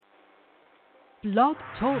Blog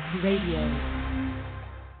Talk Radio.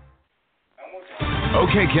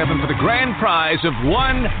 Okay, Kevin, for the grand prize of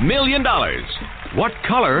 $1 million, what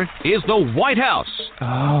color is the White House?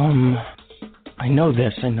 I know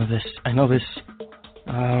this.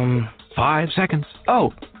 5 seconds.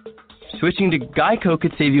 Oh, switching to Geico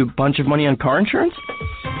could save you a bunch of money on car insurance?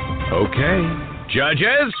 Okay.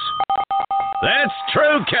 Judges? That's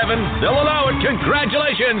true, Kevin. They'll allow it.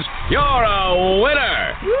 Congratulations. You're a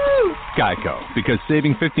winner. Woo! Geico, because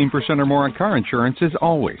saving 15% or more on car insurance is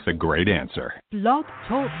always a great answer. Blog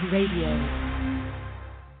Talk Radio. You're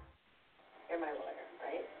my lawyer,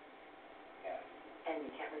 right? Yeah. And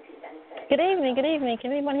you can't repeat anything. Good evening.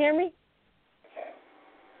 Can anyone hear me? Okay.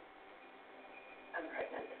 I'm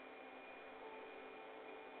pregnant.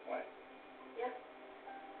 What? Yeah.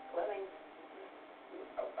 Living.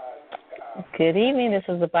 Good evening. This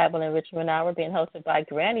is the Bible Enrichment Hour being hosted by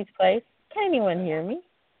Granny's Place. Can anyone hear me?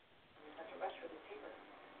 That's a rush for the paper.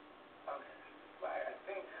 Okay. Well, I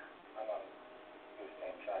think I'm on the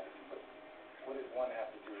same side. What does one have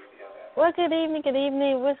to do with the other? Well, good evening.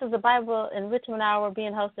 This is the Bible Enrichment Hour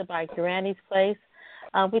being hosted by Granny's Place.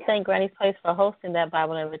 We thank Granny's Place for hosting that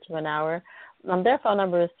Bible Enrichment Hour. Their phone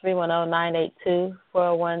number is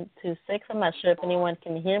 310-982-4126. I'm not sure if anyone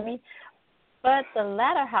can hear me. But the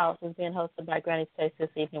latter house is being hosted by Granny's Place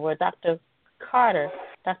this evening, where Dr. Shelton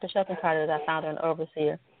Carter, is our founder and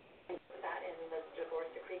overseer. Is that in the divorce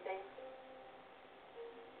decree thing?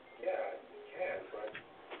 Yeah, you can, but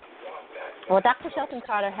Well, Dr. Shelton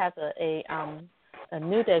Carter has a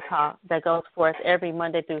New Day call that goes forth every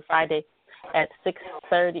Monday through Friday at 6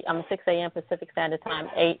 a.m. Pacific Standard Time,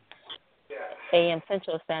 8 a.m.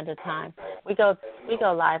 Central Standard Time. We go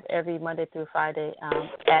live every Monday through Friday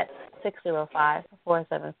at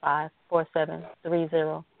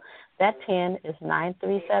 605-475-4730. That PIN is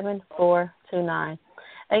 937429.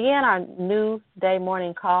 Again, our New Day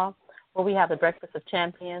morning call, where we have the Breakfast of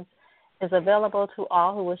Champions, is available to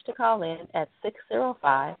all who wish to call in at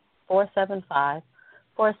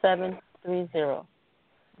 605-475-4730.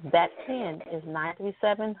 That PIN is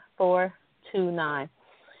 937429.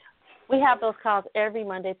 We have those calls every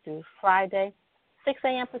Monday through Friday, 6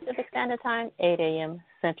 a.m. Pacific Standard Time, 8 a.m.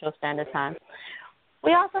 Central Standard Time.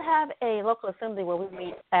 We also have a local assembly where we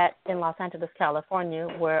meet in Los Angeles, California,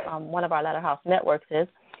 where one of our Latter House networks is.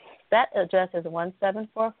 That address is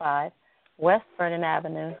 1745 West Vernon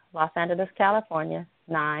Avenue, Los Angeles, California,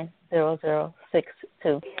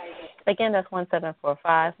 90062. Again, that's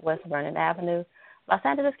 1745 West Vernon Avenue, Los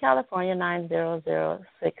Angeles, California,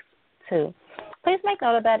 90062. Please make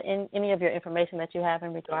note of that in any of your information that you have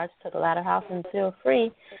in regards to the Latter House, and feel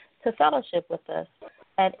free to fellowship with us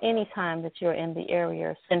at any time that you're in the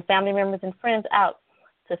area. Send family members and friends out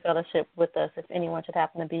to fellowship with us if anyone should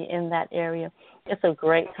happen to be in that area. It's a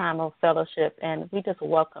great time of fellowship, and we just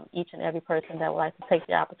welcome each and every person that would like to take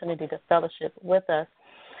the opportunity to fellowship with us.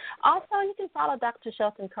 Also, you can follow Dr.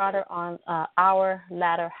 Shelton Carter on Our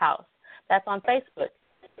Latter House. That's on Facebook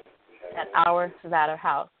at Our Latter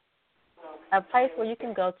House. A place where you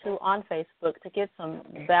can go to on Facebook to get some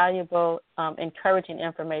valuable, encouraging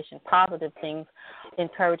information, positive things,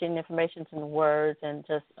 encouraging information in words and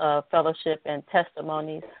just fellowship and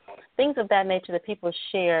testimonies, things of that nature that people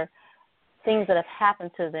share, things that have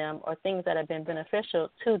happened to them or things that have been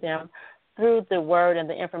beneficial to them through the word and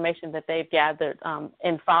the information that they've gathered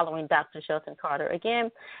in following Dr. Shelton Carter.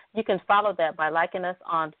 Again, you can follow that by liking us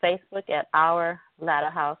on Facebook at Our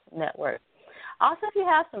Latter House Network. Also, if you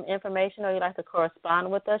have some information or you'd like to correspond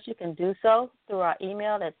with us, you can do so through our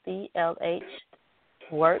email at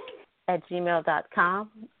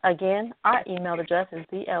thlhwork@gmail.com. Again, our email address is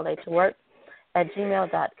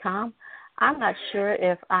thlhwork@gmail.com. I'm not sure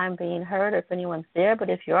if I'm being heard or if anyone's there, but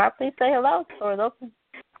if you are, please say hello. The floor is open.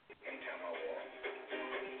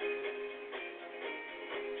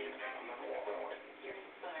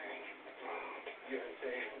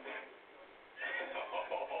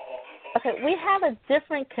 Okay, we have a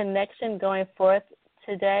different connection going forth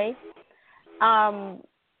today.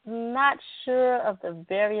 Not sure of the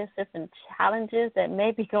various different challenges that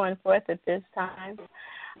may be going forth at this time.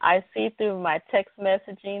 I see through my text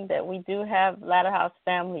messaging that we do have Latter House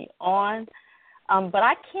family on, but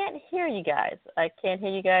I can't hear you guys.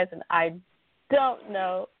 And I don't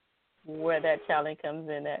know where that challenge comes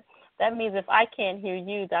in at. That means if I can't hear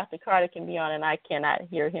you, Dr. Carter can be on, and I cannot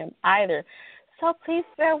hear him either. So please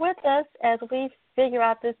bear with us as we figure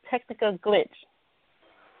out this technical glitch.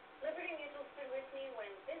 Liberty Mutual stood with me when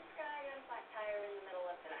this guy got a flat tire in the middle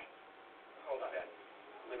of the night. Hold on.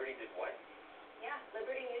 Liberty did what? Yeah,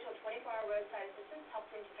 Liberty Mutual 24-hour roadside assistance helped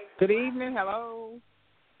him to fix his Good evening. Hello.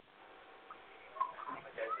 My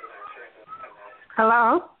dad says our insurance doesn't come out.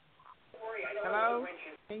 Hello? Hello?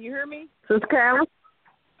 Can you hear me? Sister Carol?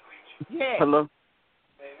 Yes. Hello?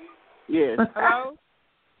 Yes. Hello?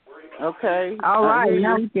 Okay. All right,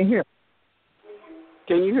 now you can hear.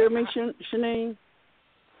 Can you hear me, Shanine?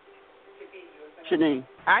 Shanine.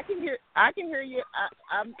 I can hear you.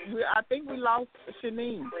 I think we lost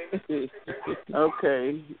Shanine.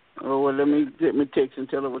 Okay. Oh, well, let me text and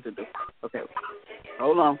tell her what to do. Okay.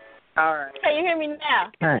 Hold on. All right. Can you hear me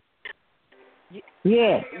now? All right.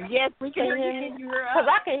 Yeah. Yes, we can hear you. Can you hear us? Because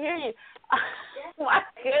I can hear you. My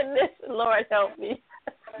goodness, Lord help me.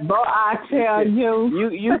 But I tell you.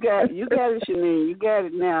 You got it, Shanine. You got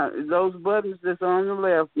it now. Those buttons that's on the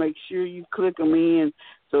left, make sure you click them in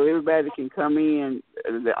so everybody can come in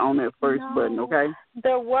on that first button, okay?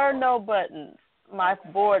 There were no buttons. My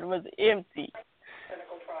board was empty.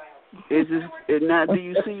 Is this now? Do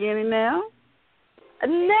you see any now?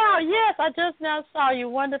 Now, yes, I just now saw you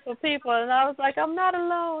wonderful people, and I was like, I'm not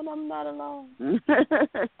alone. I'm not alone.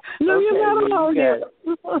 No, you're not alone.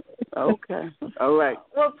 Okay. All right.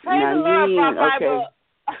 Well, praise now, the Lord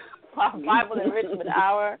for our okay. Bible Enrichment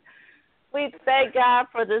Hour. We thank God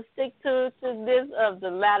for the stick-to-itiveness of the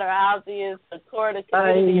latter houses, the core, the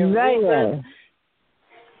community of readers.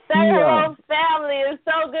 Say hello, family. It's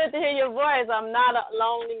so good to hear your voice. I'm not a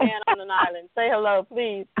lonely man on an island. Say hello,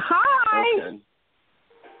 please. Hi.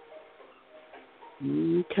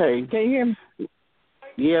 Okay. Can you hear me?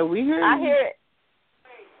 Yeah, we hear you. I hear it.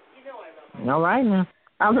 All right now.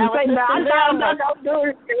 I was going to say, I don't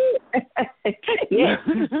do it. Yeah,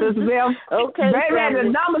 Sister Bill. Okay. Baby, the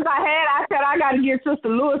numbers I had, I said I got to get Sister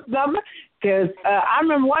Lewis' number because I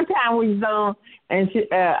remember one time we was on, and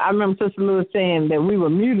I remember Sister Lewis saying that we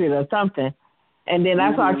were muted or something, and then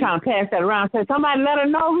I started trying to pass that around. Said somebody let her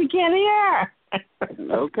know we can't hear.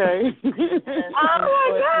 Okay. Oh my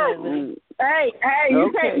God! Hey,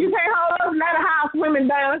 you can't hold those letter house women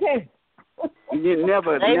down, okay? You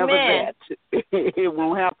never that. It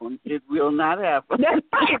won't happen. It will not happen. That's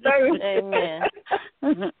right, baby. Amen.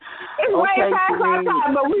 It's way past our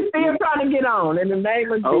time, but we still trying to get on in the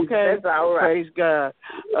name of Jesus. Okay, that's all right. Praise God.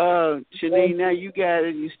 Shanine, now you got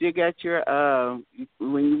it. You still got your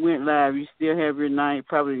when you went live, you still have your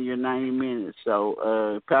 90 minutes.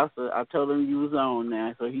 So, Pastor, I told him you was on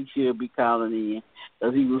now, so he should be calling in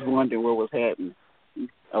because he was wondering what was happening.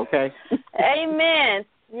 Okay. Amen.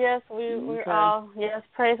 Yes, we're all. Yes,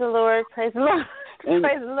 praise the Lord. Praise the Lord.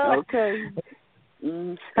 Praise the Lord. Okay.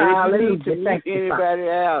 If you need to mute anybody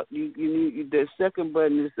out, you need the second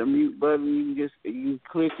button is the mute button. You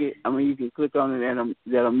click it. I mean, you can click on it and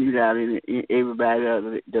that'll mute out everybody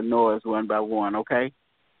the noise one by one. Okay.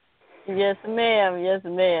 Yes, ma'am. Yes,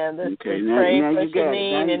 ma'am. Let's okay, pray now for you got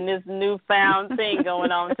Shanine it. and this newfound thing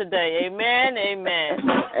going on today. Amen. Amen.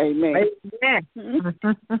 Amen. Amen.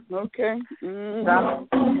 Okay. Mm-hmm.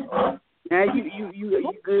 Now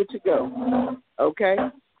you good to go. Okay.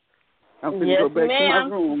 I'm going to go back to my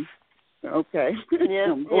room. Okay. Yes,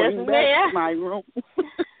 I'm going back to my room.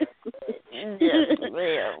 Yes,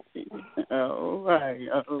 ma'am. All right.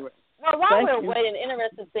 Well, while we're waiting, an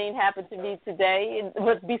interesting thing happened to me today.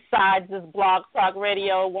 Besides this Blog Talk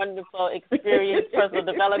Radio wonderful experience, personal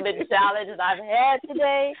development challenge that I've had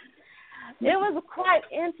today, it was quite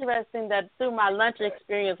interesting that through my lunch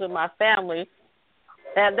experience with my family,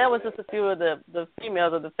 and there was just a few of the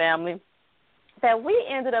females of the family, that we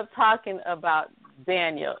ended up talking about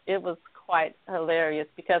Daniel. It was quite hilarious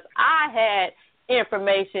because I had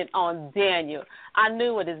information on Daniel. I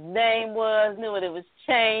knew what his name was, knew what it was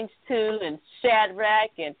changed to, and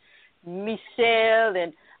Shadrach and Michelle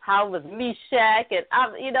and how it was Meshach, and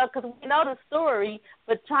because we know the story,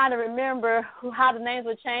 but trying to remember how the names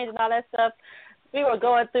were changed and all that stuff, we were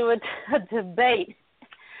going through a debate.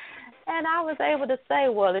 And I was able to say,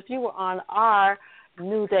 well, if you were on our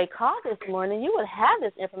New Day call this morning, you would have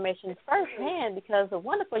this information firsthand because the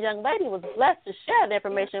wonderful young lady was blessed to share the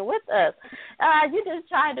information with us. You're just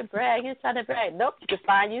trying to brag. You're trying to brag. Nope, you can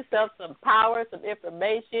find yourself some power, some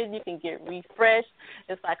information. You can get refreshed.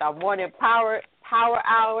 It's like our morning power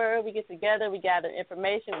hour. We get together. We gather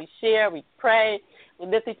information. We share. We pray. We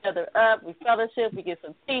lift each other up. We fellowship. We get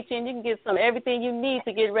some teaching. You can get everything you need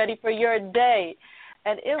to get ready for your day.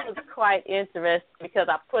 And it was quite interesting because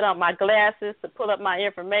I put on my glasses to pull up my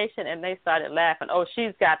information, and they started laughing. Oh,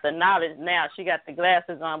 she's got the knowledge now. She got the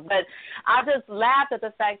glasses on. But I just laughed at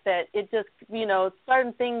the fact that it just,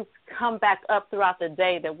 certain things come back up throughout the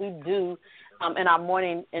day that we do in our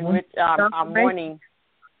morning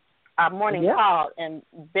call and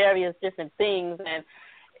various different things. And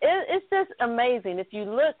it's just amazing. If you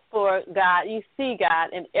look for God, you see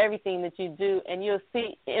God in everything that you do, and you'll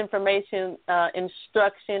see information,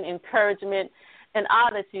 instruction, encouragement, and all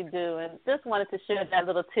that you do. And just wanted to share that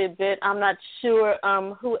little tidbit. I'm not sure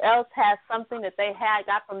who else has something that they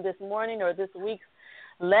got from this morning or this week's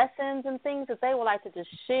lessons and things that they would like to just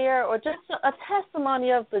share, or just a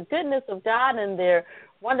testimony of the goodness of God and their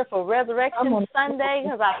wonderful Resurrection Sunday,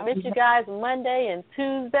 because I miss you guys Monday and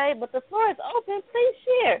Tuesday. But the floor is open. Please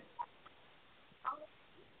share.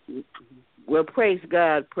 Well, praise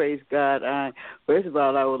God, praise God. First of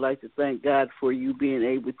all, I would like to thank God for you being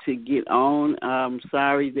able to get on. I'm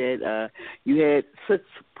sorry that you had such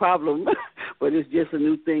a problem, but it's just a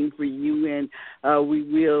new thing for you, and we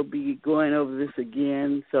will be going over this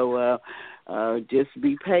again. So just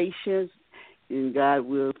be patient, and God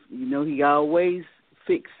will, He always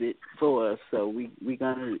fix it for us. So we're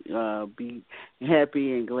going to be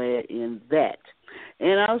happy and glad in that.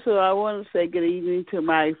 And also, I want to say good evening to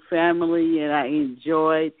my family, and I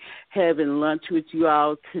enjoyed having lunch with you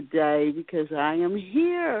all today because I am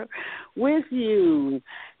here with you.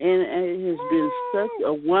 And it has been such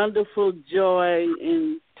a wonderful joy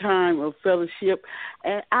and time of fellowship.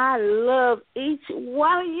 And I love each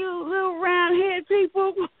one of you little round-head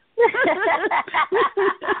people.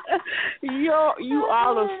 You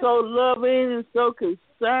all are so loving and so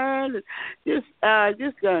concerned. Just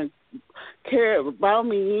gonna care about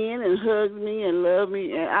me and hug me and love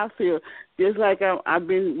me, and I feel just like I've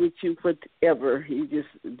been with you forever. You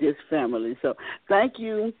just family. So thank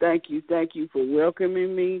you for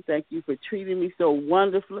welcoming me. Thank you for treating me so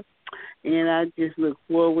wonderfully, and I just look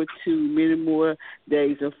forward to many more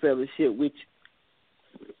days of fellowship with you.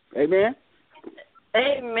 Amen.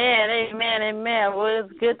 Amen, amen, amen. Well,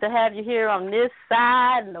 it's good to have you here on this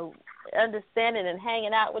side and understanding and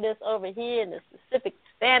hanging out with us over here in the Pacific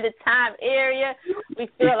Standard Time area. We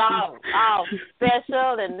feel all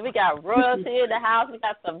special, and we got royalty in the house. We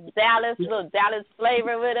got some little Dallas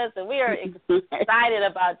flavor with us, and we are excited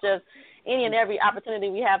about just any and every opportunity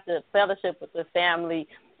we have to fellowship with the family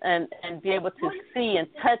and be able to see and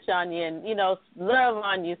touch on you and, love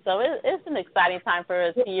on you. So it's an exciting time for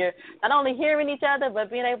us here, not only hearing each other, but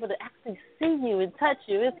being able to actually see you and touch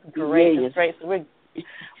you. It's great. Yes. It's great. So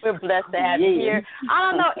we're blessed to have you here. I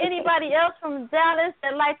don't know anybody else from Dallas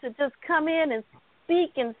that likes to just come in and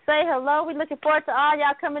speak and say hello. We're looking forward to all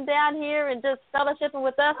y'all coming down here and just fellowshipping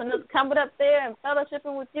with us and just coming up there and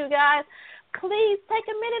fellowshipping with you guys. Please take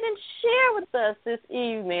a minute and share with us this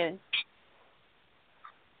evening.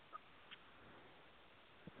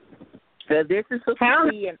 This is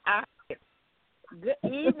Sophie, and good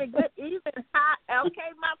evening. Hi,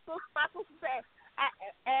 okay, my sister said, I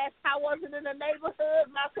asked how was it in the neighborhood.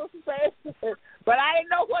 My sister said, but I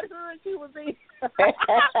didn't know what hood she was in.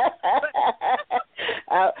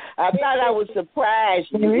 I thought I was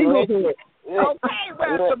surprised. Okay, well,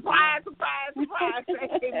 surprise.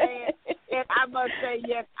 Amen. And I must say,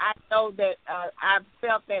 yes, I know that I've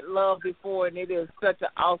felt that love before, and it is such an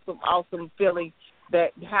awesome feeling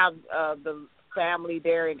that have the family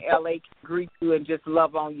there in L.A. greet you and just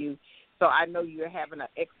love on you. So I know you're having an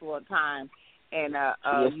excellent time, and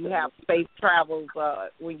you have safe travels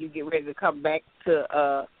when you get ready to come back to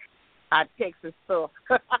our Texas stuff.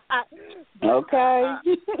 Okay.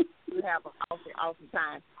 You have an awesome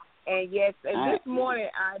time. And, yes, and this morning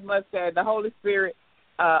I must say the Holy Spirit,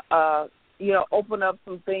 open up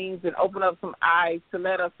some things and open up some eyes to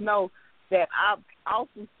let us know that our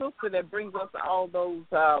awesome sister that brings us all those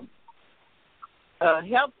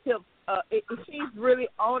health tips, she's really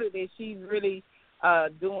on it, and she's really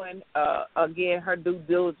doing, again, her due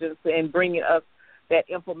diligence and bringing us that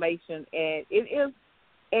information. And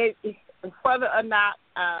whether or not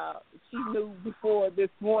she knew before this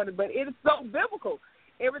morning, but it is so biblical.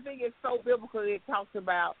 Everything is so biblical. It talks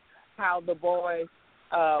about how the boys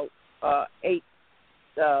ate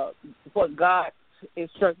what God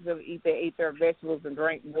instructed them to eat. They ate their vegetables and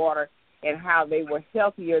drank water, and how they were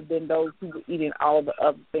healthier than those who were eating all the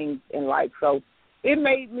other things in life. So it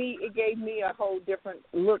gave me a whole different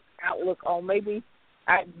outlook on maybe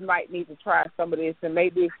I might need to try some of this, and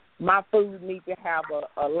maybe my food needs to have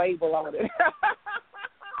a label on it.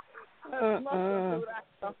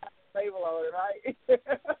 Label on it, right?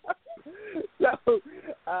 So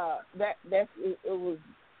it was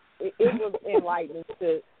enlightening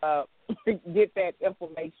to get that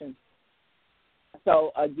information.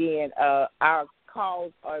 So again, our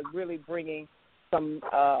calls are really bringing some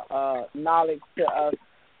knowledge to us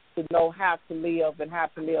to know how to live and how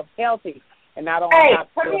to live healthy, and not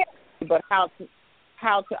only but how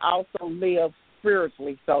to also live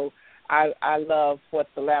spiritually. So I love what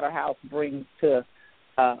the Latter House brings to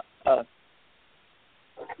us.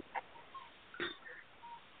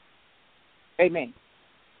 Amen.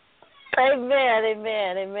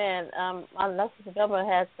 Amen. I know Sister Velma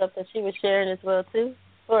had something she was sharing as well too.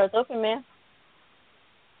 Floor is open, ma'am.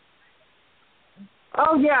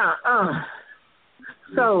 Oh yeah.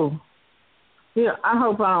 So, yeah, I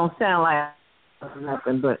hope I don't sound like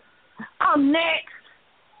nothing, but I'm next.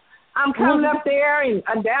 I'm coming up there and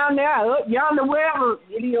down there, up yonder, wherever.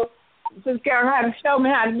 Sister Carol had to show me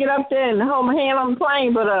how to get up there and hold my hand on the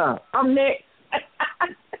plane, but I'm next.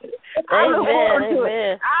 I look forward to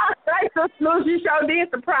it. I'll say, Sister Lou, she sure did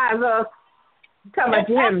surprise us. Talking about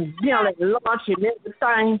you having dinner at lunch and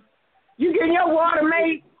everything. You getting your water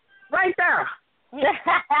made right there.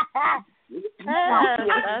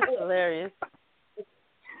 That's hilarious.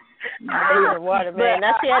 Water maid.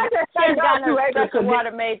 Now she hasn't gotten her special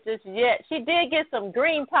water maid just yet. She did get some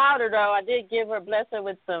green powder though. I did give her, bless her,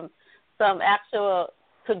 with some actual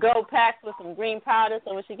to-go packs with some green powder.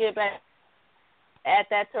 So when she get back, add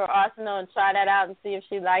that to her arsenal and try that out and see if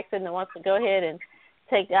she likes it and wants to go ahead and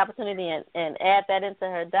take the opportunity and add that into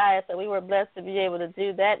her diet. So we were blessed to be able to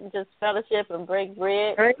do that and just fellowship and break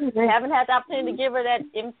bread. We haven't had the opportunity to give her that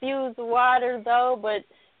infused water though, but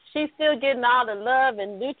she's still getting all the love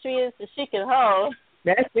and nutrients that she can hold.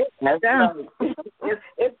 That's it.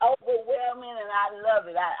 It's overwhelming, and I love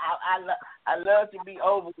it. I love to be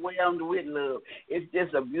overwhelmed with love. It's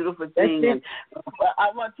just a beautiful thing. And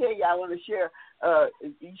I want to tell you, I want to share.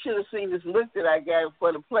 You should have seen this look that I got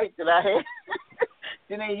for the plate that I had.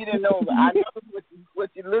 Janine, you didn't know, but I know what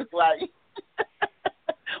you look like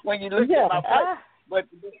when you look at my plate.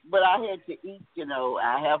 But I had to eat.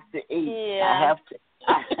 I have to eat. Yeah. I have to.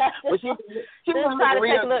 Well, she just try to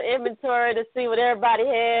take a little inventory to see what everybody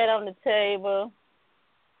had on the table.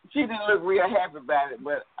 She didn't look real happy about it,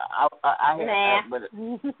 but I had. But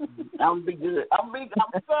I'm be good. I'm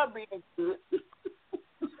gonna be good.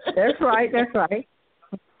 That's right.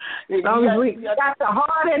 As long as we got the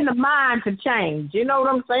heart and the mind to change, you know what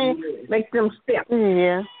I'm saying? Yeah. Make them step.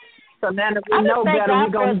 Yeah. So now that we know better, we're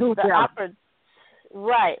gonna do better.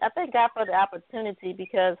 Right. I thank God for the opportunity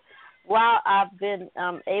because while I've been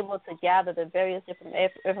able to gather the various different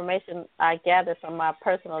information I gather from my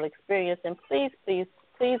personal experience, and please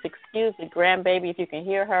excuse the grandbaby if you can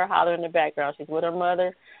hear her holler in the background. She's with her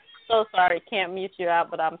mother. So sorry, can't mute you out,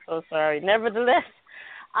 but I'm so sorry. Nevertheless,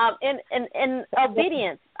 in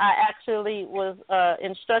obedience, I actually was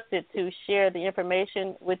instructed to share the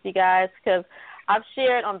information with you guys because I've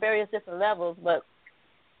shared on various different levels, but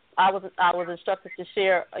I was instructed to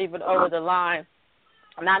share even over the line.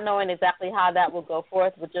 Not knowing exactly how that will go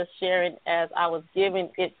forth, but just sharing as I was given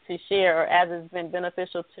it to share or as it's been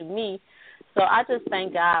beneficial to me. So I just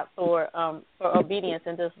thank God for obedience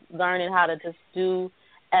and just learning how to just do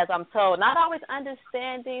as I'm told. Not always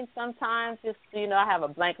understanding sometimes. Just, I have a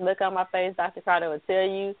blank look on my face. Dr. Carter would tell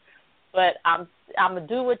you. But I'm going to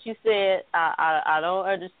do what you said. I don't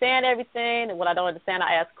understand everything. And when I don't understand,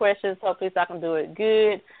 I ask questions. Hopefully so I can do it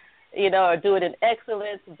good. Or do it in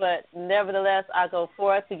excellence, but nevertheless, I go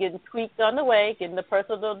forth to getting tweaked on the way, getting the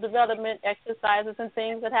personal development exercises and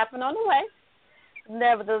things that happen on the way.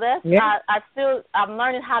 Nevertheless, I'm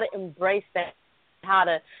learning how to embrace that, how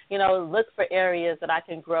to, look for areas that I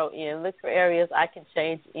can grow in, look for areas I can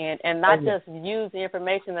change in, and not just use the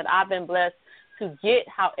information that I've been blessed to get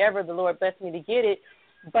however the Lord blessed me to get it,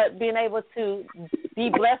 but being able to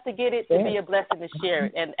be blessed to get it, to be a blessing to share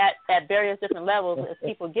it. And at various different levels, as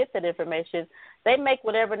people get that information, they make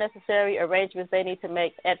whatever necessary arrangements they need to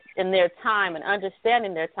make in their time and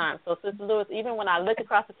understanding their time. So, Sister Lewis, even when I look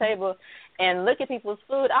across the table and look at people's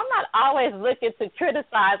food, I'm not always looking to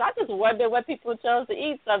criticize. I just wonder what people chose to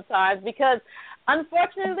eat sometimes because,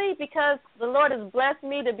 unfortunately, because the Lord has blessed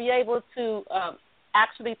me to be able to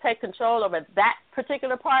actually take control over that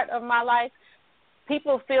particular part of my life,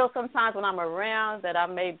 people feel sometimes when I'm around that I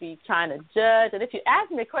may be trying to judge. And if you ask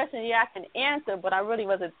me a question, I can answer, but I really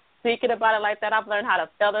wasn't thinking about it like that. I've learned how to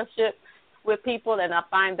fellowship with people, and I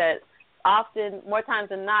find that often, more times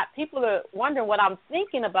than not, people are wondering what I'm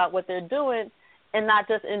thinking about what they're doing and not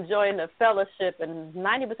just enjoying the fellowship. And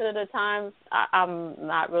 90% of the times, I'm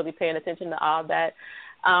not really paying attention to all that.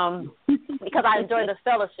 Because I enjoy the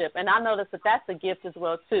fellowship, and I notice that that's a gift as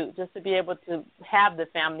well too, just to be able to have the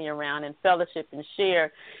family around and fellowship and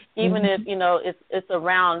share, even if it's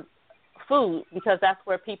around food, because that's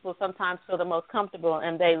where people sometimes feel the most comfortable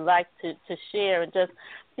and they like to share and just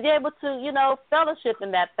be able to, fellowship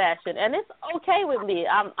in that fashion. And it's okay with me.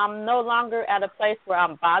 I'm no longer at a place where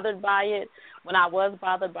I'm bothered by it. When I was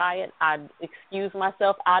bothered by it, I'd excuse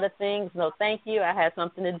myself out of things. No, thank you. I had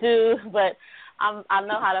something to do. But I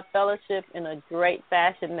know how to fellowship in a great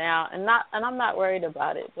fashion now, and I'm not worried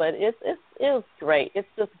about it. But it was great. It's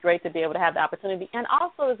just great to be able to have the opportunity, and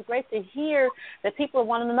also it's great to hear that people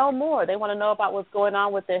want to know more. They want to know about what's going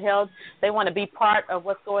on with their health. They want to be part of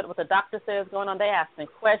what the doctor says going on. They asking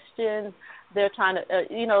questions. They're trying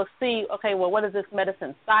to see, okay, well, what is this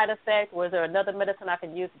medicine side effect? Or is there another medicine I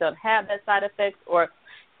can use that doesn't have that side effect? Or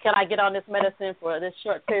can I get on this medicine for this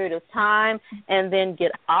short period of time and then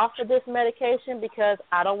get off of this medication because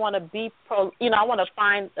I don't want to I want to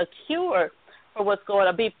find a cure for what's going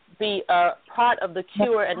on, be part of the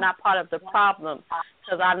cure and not part of the problem.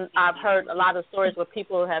 Because I've heard a lot of stories where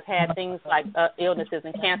people have had things like illnesses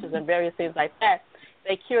and cancers and various things like that.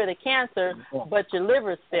 They cure the cancer, but your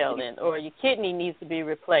liver's failing or your kidney needs to be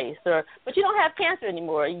replaced, but you don't have cancer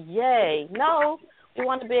anymore. Yay. No. We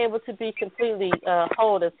want to be able to be completely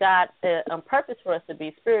whole as God on purpose for us to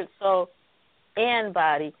be, spirit, soul, and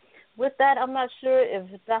body. With that, I'm not sure if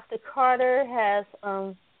Dr. Carter has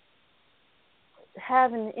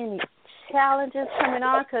having any challenges coming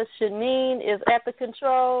on because Shanine is at the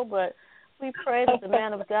control, but we pray that the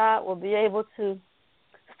man of God will be able to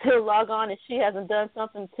still log on if she hasn't done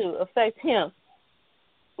something to affect him.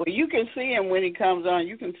 Well, you can see him when he comes on.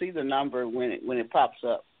 You can see the number when it pops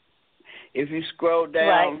up. If you scroll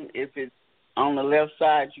down, right. If it's on the left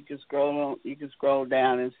side, you can scroll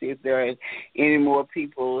down and see if there are any more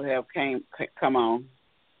people who have come on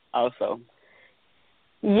also.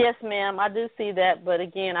 Yes, ma'am, I do see that, but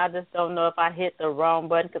again, I just don't know if I hit the wrong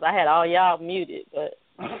button because I had all y'all muted, but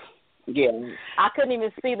yeah, I couldn't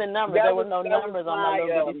even see the numbers. There were no numbers on my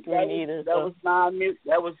little bitty screen either. That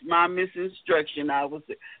was my misinstruction. I was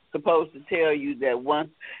supposed to tell you that once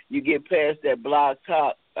you get past that Blog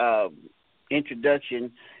Talk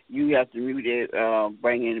introduction, you have to mute it,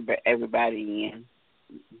 bring in everybody in.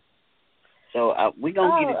 So we're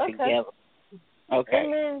going to get it together. Okay.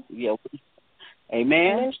 Amen. Yeah.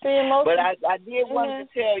 Amen. But I did want to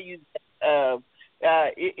tell you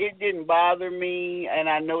that it didn't bother me, and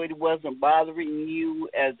I know it wasn't bothering you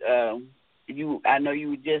as I know you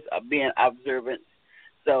were just being observant.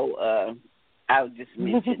 So I just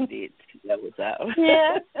mentioned it. That was all.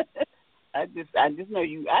 Yeah. I just know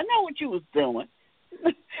you. I know what you was doing,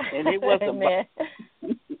 and it wasn't.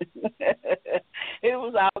 It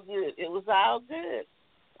was all good. It was all good.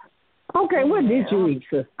 Okay, what did you eat,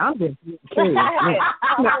 sis? I'm just curious. Y'all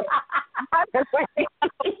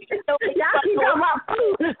keep talking about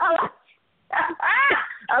food.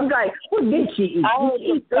 I'm like, what did she eat? I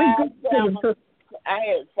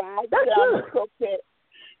had 5 salmon croquettes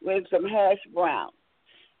with some hash brown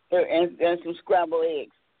and some scrambled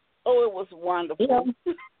eggs. Oh, it was wonderful. Yeah.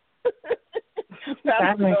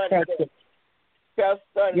 Pastor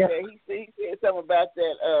started there. He said something about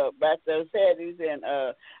those patties, and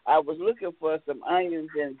I was looking for some onions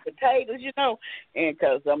and potatoes, and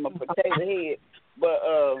because I'm a potato head. But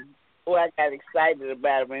I got excited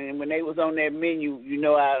about them, and when they was on that menu,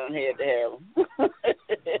 I done had to have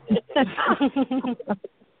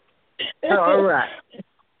them. All right.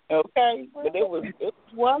 Okay, but it was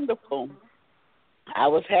wonderful. I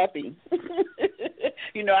was happy.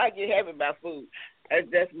 I get happy about food.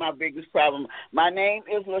 That's my biggest problem. My name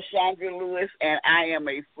is LaShondra Lewis, and I am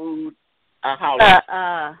a food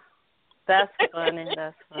holic. That's funny.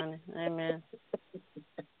 That's funny. Amen.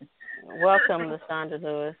 Welcome, LaShondra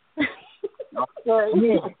Lewis. But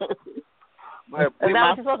that's what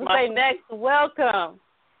you're supposed to say next. Welcome.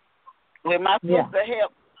 With my sister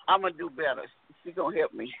help, I'm going to do better. She's going to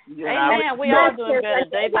help me. Amen. We all doing better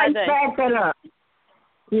day by day.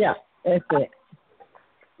 Yeah, that's it.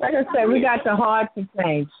 Like I said, we got the heart to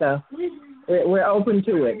change, so we're open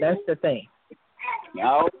to it. That's the thing.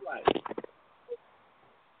 All right.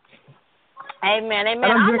 Amen. Amen.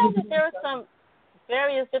 I know that there are some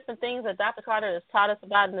various different things that Dr. Carter has taught us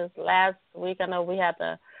about in this last week. I know we had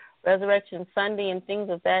the Resurrection Sunday and things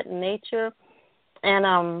of that nature.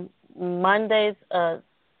 And Monday's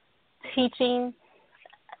teaching,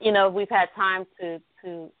 we've had time to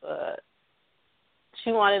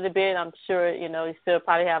chew on it a bit. I'm sure, you still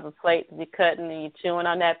probably have a plate to be cutting and you're chewing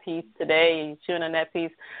on that piece today and you're chewing on that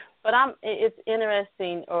piece. But it's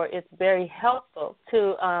interesting, or it's very helpful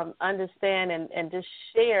to understand and just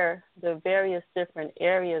share the various different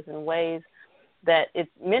areas and ways that it's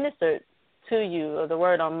ministered to you, or the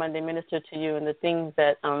word on Monday ministered to you, and the things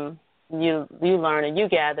that you learn and you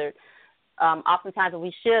gathered. Oftentimes when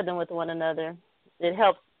we share them with one another, it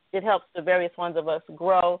helps it helps the various ones of us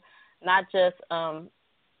grow, not just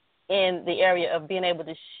in the area of being able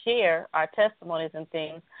to share our testimonies and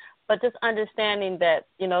things, but just understanding that,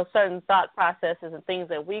 certain thought processes and things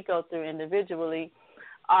that we go through individually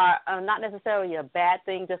are not necessarily a bad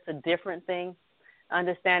thing, just a different thing.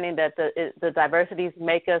 Understanding that the diversities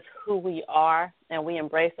make us who we are, and we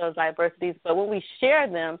embrace those diversities. But when we share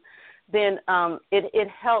them, then it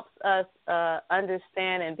helps us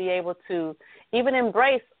understand and be able to even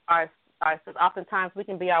embrace our. Oftentimes we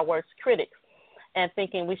can be our worst critics and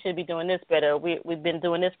thinking we should be doing this better. We've been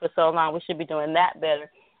doing this for so long, we should be doing that better.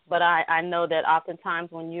 But I know that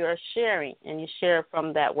oftentimes when you're sharing and you share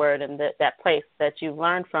from that word and that place that you've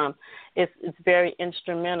learned from, it's very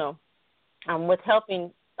instrumental with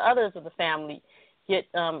helping others of the family get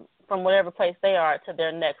from whatever place they are to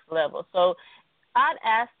their next level. So I'd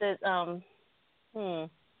ask that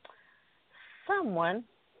someone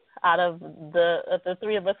out of the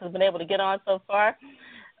three of us has been able to get on so far,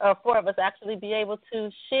 or four of us actually, be able to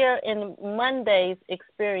share in Monday's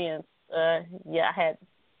experience. I had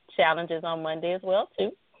challenges on Monday as well,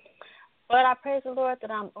 too. But I praise the Lord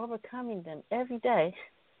that I'm overcoming them every day.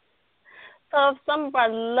 So if some of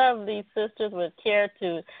our lovely sisters would care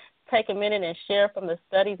to take a minute and share from the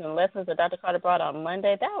studies and lessons that Dr. Carter brought on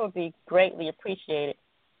Monday, that would be greatly appreciated.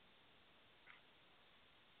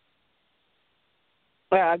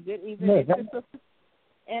 Good evening, sisters.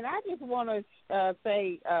 And I just want to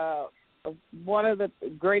say one of the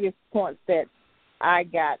greatest points that I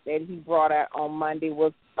got that he brought out on Monday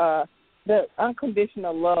was the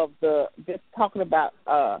unconditional love, just talking about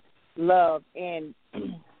love. And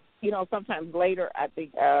sometimes later, I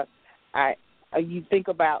think you think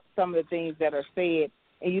about some of the things that are said,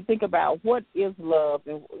 and you think about what is love,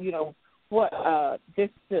 and what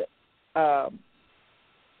just to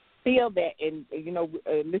feel that, and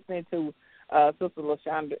listening to Sister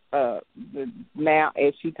LaShonda now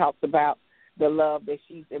as she talks about the love that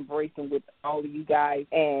she's embracing with all of you guys,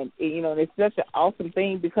 and it's such an awesome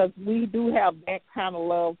thing because we do have that kind of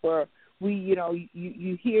love where we,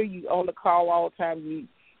 you hear you on the call all the time, you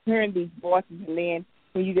hearing these voices, and then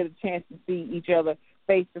when you get a chance to see each other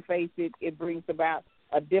face to face, it brings about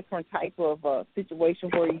a different type of situation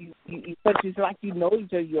where you such as like each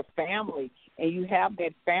other, your family, and you have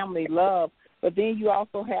that family love, but then you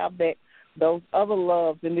also have those other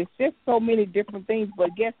loves, and there's just so many different things.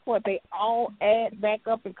 But guess what? They all add back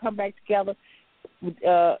up and come back together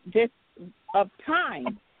just of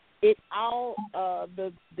time. It all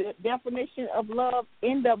the definition of love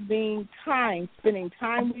end up being time, spending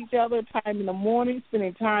time with each other, time in the morning,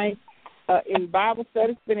 spending time in Bible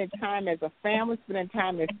study, spending time as a family, spending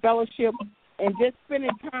time in fellowship, and just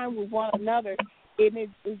spending time with one another. And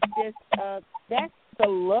it's just that's the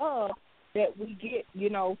love that we get,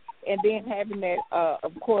 and then having that,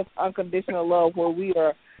 of course, unconditional love where we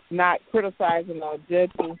are not criticizing or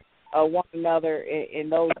judging one another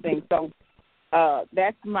in those things. So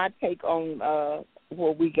that's my take on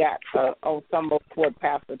what we got on some of what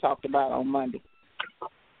Pastor talked about on Monday.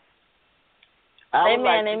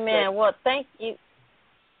 Amen, amen. Well, thank you.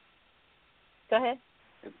 Go ahead.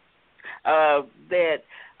 That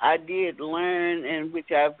I did learn, and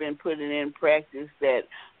which I've been putting in practice, that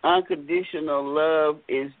unconditional love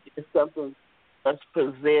is just something us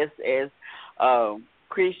possess as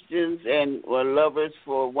Christians and lovers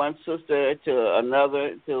for one sister to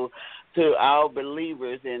another, to our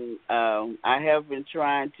believers. And I have been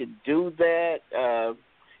trying to do that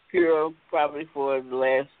here probably for the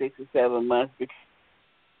last 6 or 7 months, because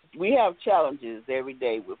we have challenges every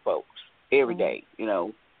day with folks, every day,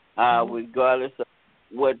 regardless of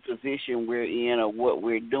what position we're in or what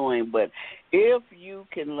we're doing. But if you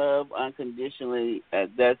can love unconditionally,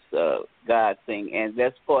 that's a God thing, and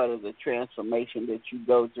that's part of the transformation that you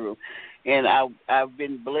go through. And I've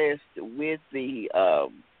been blessed with the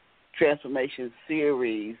transformation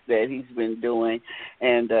series that he's been doing,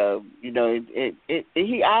 and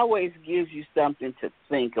he always gives you something to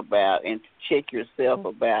think about and to check yourself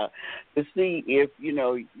about, to see if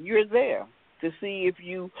you're there, to see if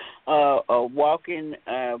you are walking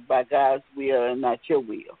by God's will and not your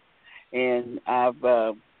will. And I've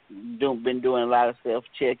been doing a lot of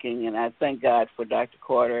self-checking, and I thank God for Dr.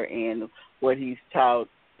 Carter and what he's taught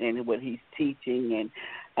and what he's teaching, and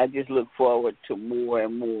I just look forward to more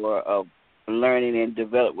and more of learning and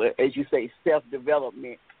development, as you say,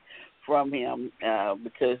 self-development from him,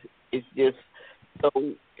 because it's just so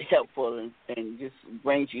helpful and just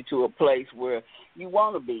brings you to a place where you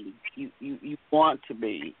want to be. You want to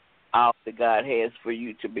be all that God has for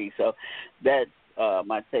you to be. So that's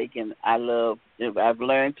my take, and I've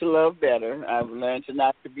learned to love better. I've learned to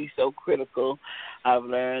not to be so critical. I've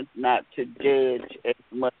learned not to judge as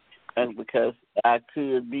much because I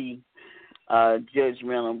could be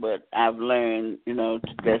judgmental, but I've learned,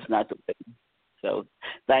 that's not the way. So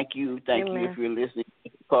thank you if you're listening,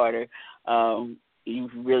 Carter.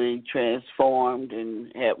 You've really transformed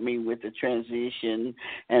and helped me with the transition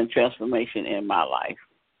and transformation in my life.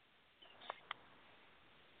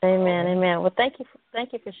 Amen, amen. Well, thank you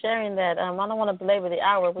for sharing that. I don't want to belabor the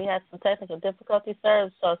hour. We had some technical difficulties,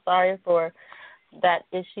 sir, so sorry for that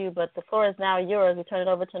issue. But the floor is now yours. We turn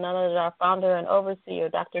it over to none other than our founder and overseer,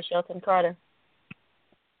 Dr. Shelton Carter.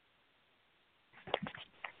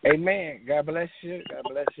 Amen. God bless you. God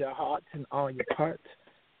bless your hearts and all your parts.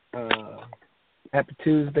 Happy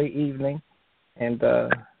Tuesday evening, and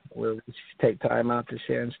we'll take time out to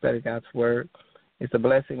share and study God's Word. It's a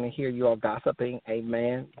blessing to hear you all gossiping,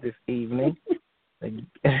 amen, this evening.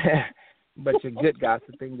 But you're good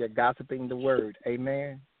gossiping. You're gossiping the Word,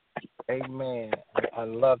 amen. Amen. I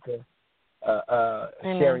love the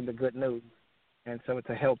sharing the good news, and so it's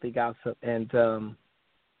a healthy gossip and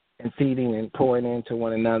feeding and pouring into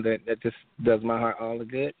one another. That just does my heart all the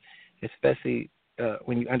good, especially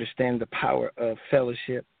when you understand the power of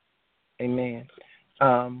fellowship. Amen.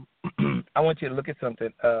 I want you to look at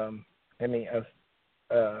something. Let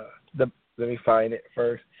me find it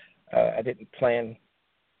first. I didn't plan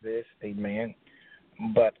this, amen,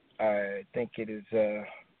 but I think it is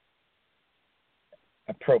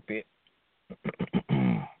appropriate.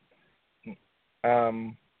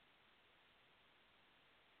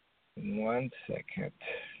 One second.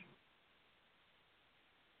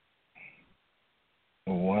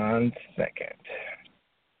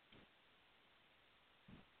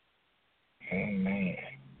 Amen.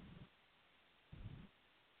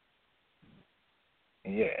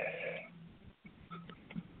 Yes.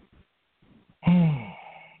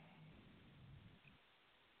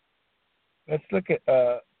 Let's look at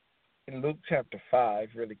in Luke chapter 5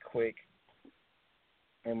 really quick.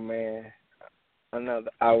 Amen. I know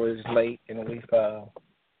the hour is late, and we've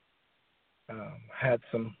had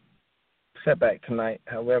some setback tonight.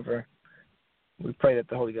 However, we pray that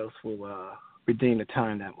the Holy Ghost will redeem the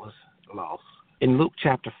time that was lost. In Luke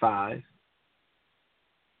chapter 5,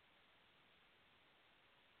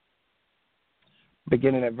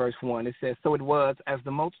 beginning at verse 1, it says, "So it was, as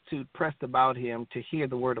the multitude pressed about him to hear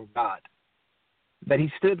the word of God, that he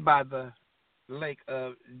stood by the lake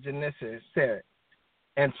of Gennesaret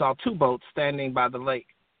and saw two boats standing by the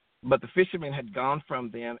lake, but the fishermen had gone from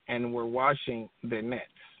them and were washing their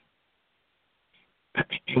nets."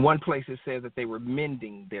 In one place it says that they were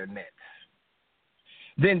mending their nets.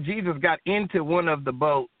 Then Jesus got into one of the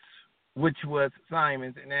boats, which was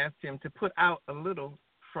Simon's, and asked him to put out a little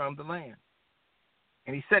from the land.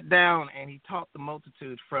 And he sat down and he taught the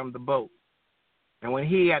multitude from the boat. And when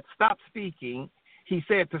he had stopped speaking, he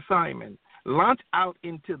said to Simon, "Launch out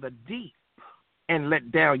into the deep and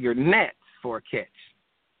let down your nets for a catch."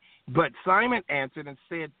 But Simon answered and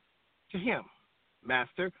said to him,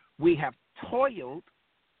 "Master, we have toiled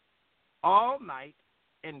all night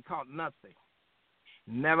and caught nothing.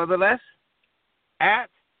 Nevertheless, at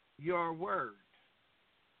your word,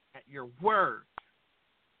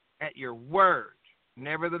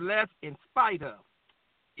 nevertheless, in spite of,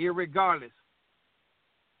 irregardless,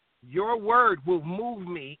 your word will move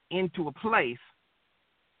me into a place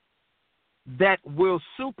that will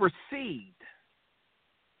supersede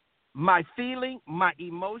my feeling, my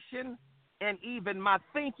emotion, and even my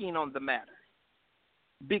thinking on the matter,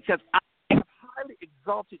 because I have highly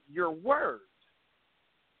exalted your word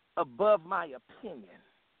above my opinion,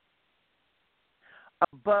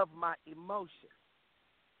 above my emotion,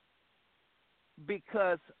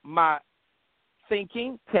 because my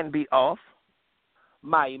thinking can be off,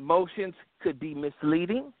 my emotions could be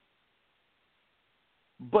misleading,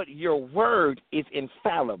 but your word is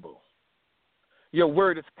infallible. Your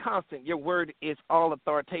word is constant. Your word is all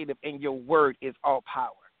authoritative, and your word is all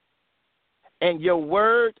power. And your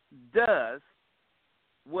word does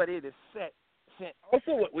what it is sent.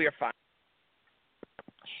 Also, what we are finding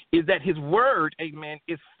is that his word, amen,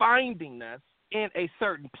 is finding us in a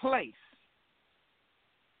certain place.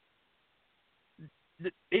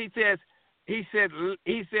 He says,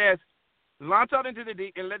 "Launch out into the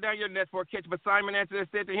deep and let down your net for a catch." But Simon answered and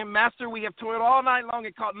said to him, "Master, we have toiled all night long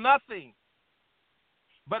and caught nothing."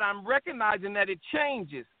 But I'm recognizing that it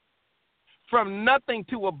changes from nothing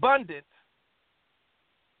to abundance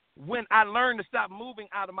when I learn to stop moving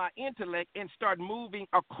out of my intellect and start moving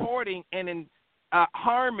according and in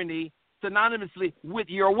harmony, synonymously with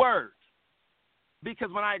your word.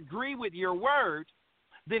 because when I agree with your word,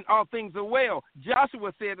 then all things are well.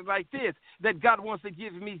 Joshua said it like this, that God wants to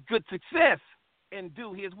give me good success and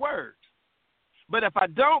do his word. But if I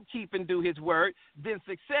don't keep and do his word, then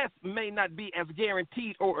success may not be as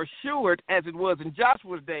guaranteed or assured as it was in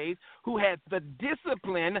Joshua's days, who had the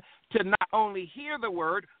discipline to not only hear the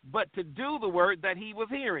word, but to do the word that he was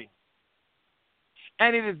hearing.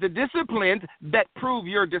 And it is the disciplines that prove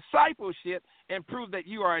your discipleship and prove that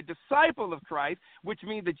you are a disciple of Christ, which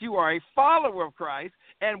means that you are a follower of Christ.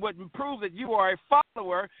 And what proves that you are a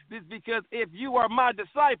follower is because if you are my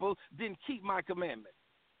disciple, then keep my commandments.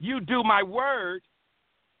 You do my word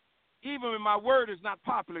even when my word is not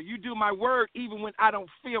popular. You do my word even when I don't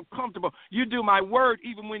feel comfortable. You do my word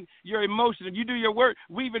even when you're emotional. You do your word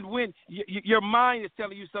even when your mind is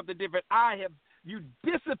telling you something different. You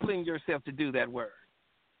discipline yourself to do that word.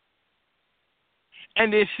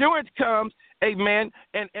 And the assurance comes, amen,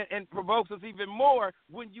 and provokes us even more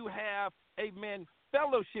when you have, amen,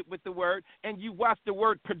 fellowship with the word and you watch the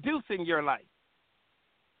word produce in your life.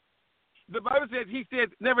 The Bible says, he says,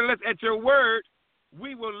 nevertheless, at your word,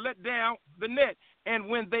 we will let down the net. And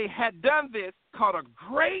when they had done this, they caught a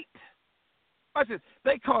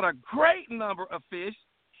great number of fish,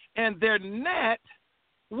 and their net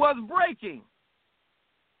was breaking.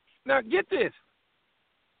 Now, get this.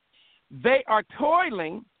 They are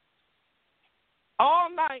toiling all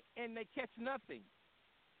night, and they catch nothing.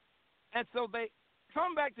 And so they go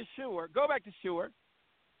back to shore,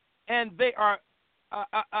 and they are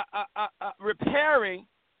repairing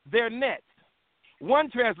their nets. One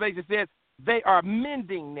translation says they are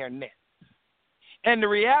mending their nets. And the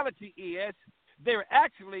reality is they're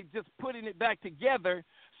actually just putting it back together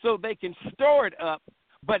so they can store it up,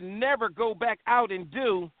 but never go back out and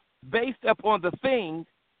do based upon the things,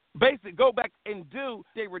 basically go back and do what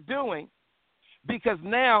they were doing, because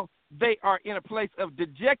now they are in a place of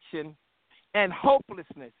dejection and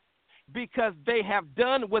hopelessness because they have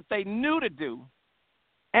done what they knew to do,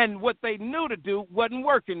 and what they knew to do wasn't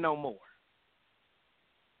working no more.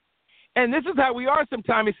 And this is how we are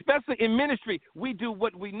sometimes, especially in ministry. We do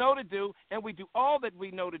what we know to do, and we do all that we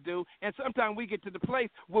know to do, and sometimes we get to the place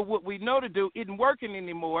where what we know to do isn't working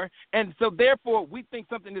anymore, and so therefore we think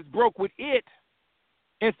something is broke with it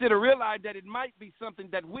instead of realizing that it might be something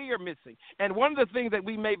that we are missing. And one of the things that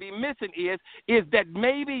we may be missing is that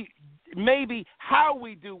maybe how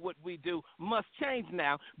we do what we do must change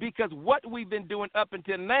now, because what we've been doing up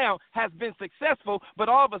until now has been successful, but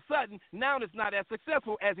all of a sudden now it's not as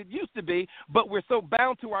successful as it used to be. But we're so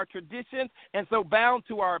bound to our traditions and so bound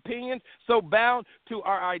to our opinions, so bound to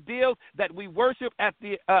our ideals that we worship at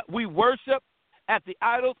the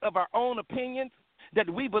idols of our own opinions, that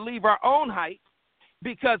we believe our own hype,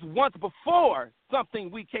 because once before something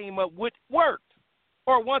we came up with worked.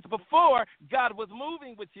 Or once before, God was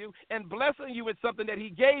moving with you and blessing you with something that he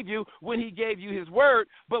gave you when he gave you his word.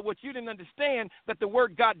 But what you didn't understand, that the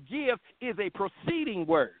word God gives is a proceeding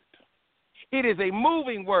word. It is a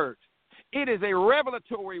moving word. It is a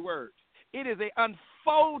revelatory word. It is an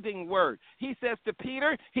unfolding word. He says to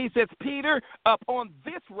Peter, Peter, upon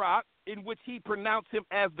this rock in which he pronounced him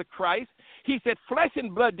as the Christ, he said, flesh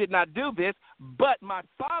and blood did not do this, but my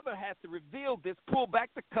Father has to reveal this, pull back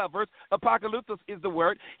the covers. Apocalyptos is the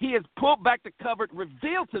word. He has pulled back the cover,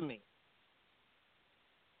 revealed to me.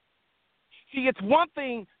 See, it's one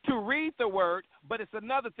thing to read the word, but it's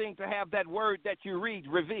another thing to have that word that you read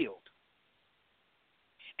revealed.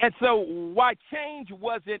 And so why change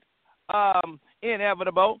wasn't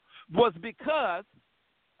inevitable was because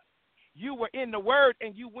you were in the word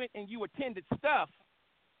and you went and you attended stuff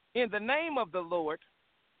in the name of the Lord,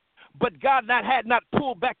 but God had not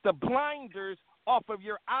pulled back the blinders off of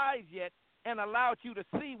your eyes yet and allowed you to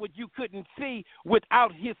see what you couldn't see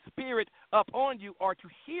without his spirit up on you, or to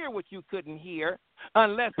hear what you couldn't hear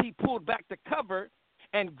unless he pulled back the cover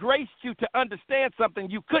and graced you to understand something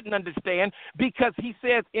you couldn't understand, because he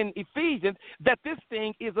says in Ephesians that this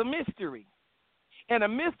thing is a mystery. And a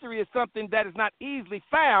mystery is something that is not easily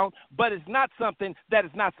found, but it's not something that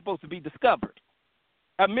is not supposed to be discovered.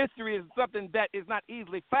 A mystery is something that is not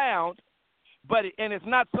easily found, and it's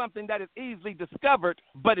not something that is easily discovered,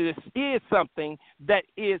 but it is something that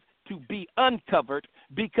is to be uncovered,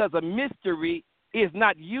 because a mystery is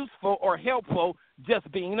not useful or helpful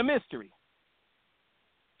just being a mystery.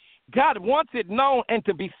 God wants it known and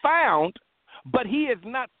to be found, but he is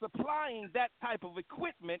not supplying that type of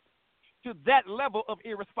equipment to that level of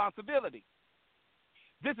irresponsibility.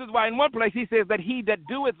 This is why in one place he says that he that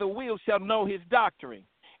doeth the will shall know his doctrine.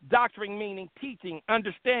 Doctrine meaning teaching,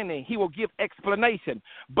 understanding. He will give explanation.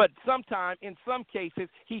 But sometimes, in some cases,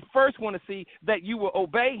 he first want to see that you will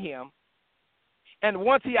obey him. And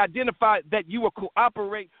once he identified that you will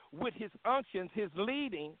cooperate with his unctions, his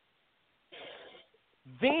leading,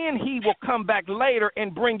 then he will come back later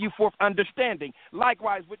and bring you forth understanding.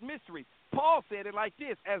 Likewise with mysteries. Paul said it like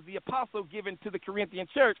this, as the apostle given to the Corinthian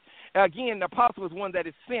church. Again, the apostle is one that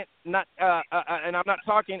is sent, not and I'm not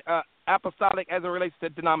talking apostolic as it relates to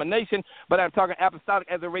denomination, but I'm talking apostolic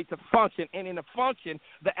as it relates to function. And in the function,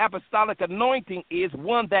 the apostolic anointing is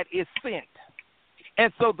one that is sent.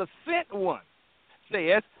 And so the sent one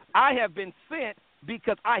says, I have been sent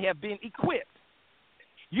because I have been equipped.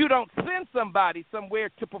 You don't send somebody somewhere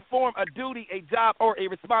to perform a duty, a job, or a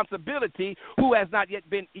responsibility who has not yet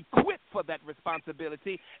been equipped for that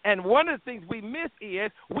responsibility. And one of the things we miss is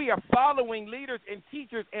we are following leaders and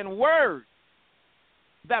teachers and words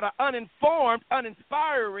that are uninformed,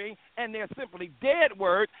 uninspiring, and they're simply dead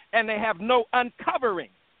words, and they have no uncovering.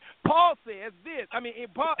 Paul says this.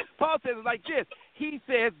 Paul says it like this. He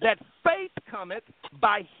says that faith cometh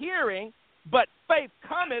by hearing, but faith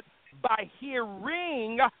cometh by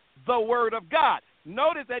hearing the word of God.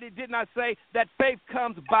 Notice that it did not say that faith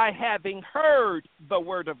comes by having heard the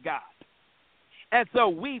word of God. And so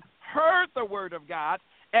we've heard the word of God,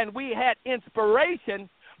 and we had inspiration,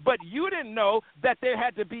 but you didn't know that there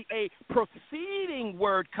had to be a preceding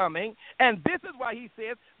word coming. And this is why he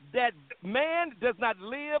says that man does not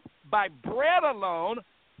live by bread alone,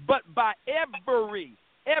 but by every,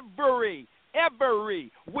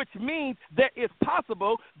 which means that it's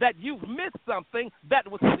possible that you've missed something that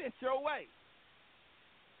was sent your way.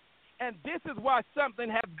 And this is why something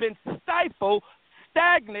has been stifled,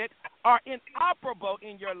 stagnant, or inoperable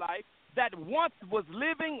in your life that once was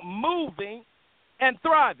living, moving, and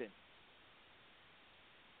thriving.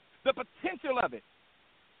 The potential of it.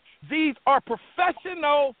 These are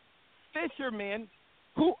professional fishermen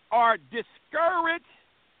who are discouraged,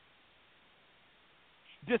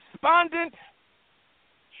 despondent,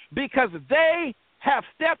 because they have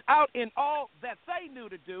stepped out in all that they knew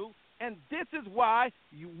to do. And this is why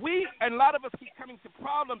we, and a lot of us, keep coming to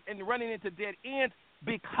problems and running into dead ends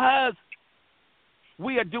because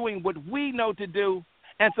we are doing what we know to do.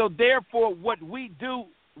 And so therefore what we do,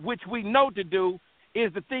 which we know to do,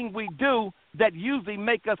 is the thing we do that usually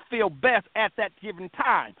make us feel best at that given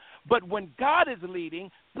time. But when God is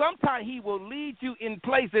leading, sometimes he will lead you in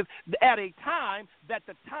places at a time that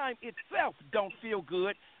the time itself don't feel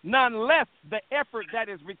good, nonetheless the effort that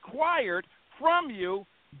is required from you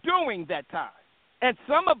during that time. And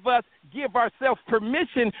some of us give ourselves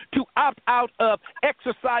permission to opt out of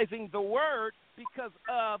exercising the word because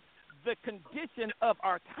of the condition of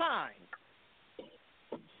our time.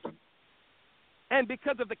 And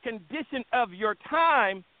because of the condition of your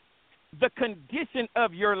time, the condition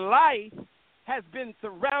of your life has been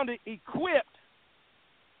surrounded, equipped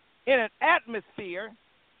in an atmosphere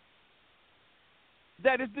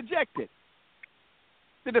that is dejected.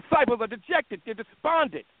 The disciples are dejected. They're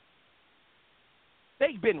despondent.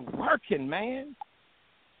 They've been working, man.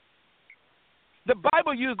 The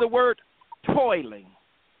Bible used the word toiling.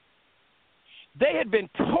 They had been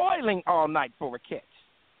toiling all night for a catch,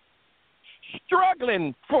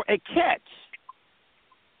 struggling for a catch.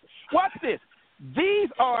 Watch this. These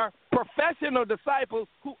are professional disciples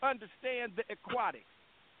who understand the aquatics.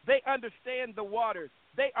 They understand the waters.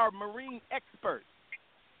 They are marine experts.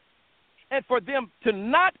 And for them to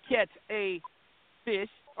not catch a fish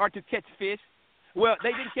or to catch fish, well,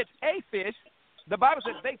 they didn't catch a fish. The Bible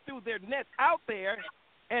says they threw their nets out there,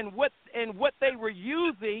 and what they were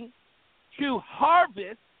using to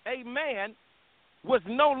harvest, amen, was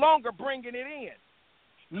no longer bringing it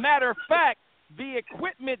in. Matter of fact, the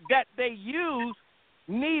equipment that they used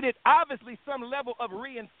needed obviously some level of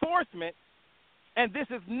reinforcement, and this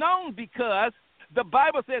is known because the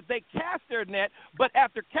Bible says they cast their net, but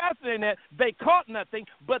after casting their net, they caught nothing,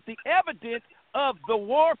 but the evidence of the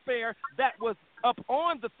warfare that was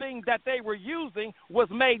upon the thing that they were using was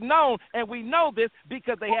made known, and we know this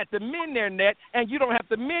because they had to mend their net, and you don't have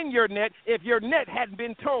to mend your net if your net hadn't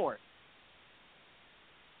been torn.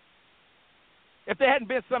 If there hadn't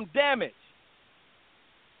been some damage,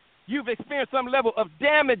 you've experienced some level of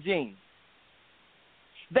damaging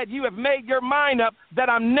that you have made your mind up that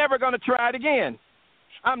I'm never going to try it again.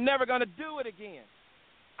 I'm never going to do it again.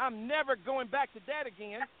 I'm never going back to that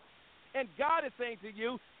again. And God is saying to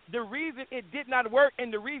you, the reason it did not work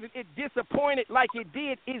and the reason it disappointed like it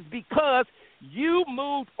did is because you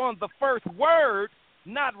moved on the first word,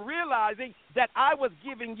 not realizing that I was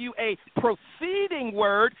giving you a preceding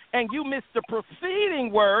word, and you missed the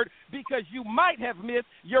preceding word because you might have missed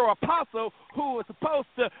your apostle who was supposed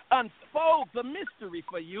to unfold the mystery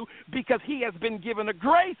for you, because he has been given a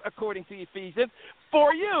grace, according to Ephesians,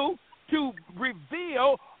 for you to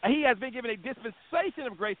reveal, he has been given a dispensation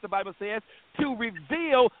of grace, the Bible says, to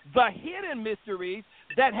reveal the hidden mysteries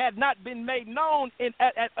that had not been made known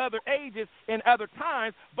at other ages in other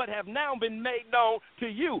times, but have now been made known to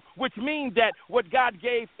you, which means that what God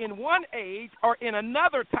gave in one age or in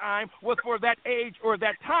another time was for that age or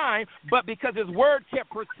that time, but because his word kept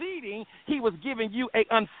proceeding, he was giving you an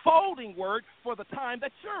unfolding word for the time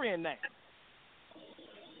that you're in now.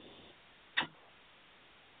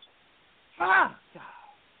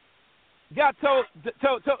 God told the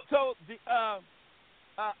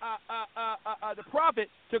prophet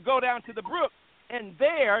to go down to the brook, and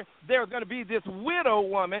there was going to be this widow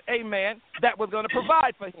woman, amen, that was going to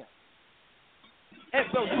provide for him. And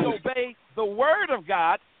so he obeyed the word of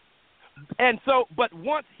God, and so, but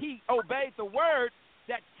once he obeyed the word,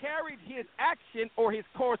 that carried his action or his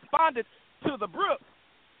correspondence to the brook.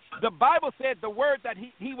 The Bible said the word that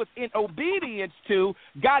he was in obedience to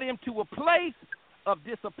got him to a place of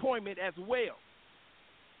disappointment as well,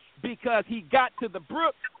 because he got to the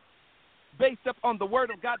brook based upon the word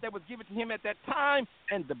of God that was given to him at that time,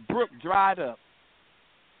 and the brook dried up.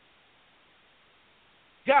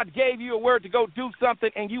 God gave you a word to go do something,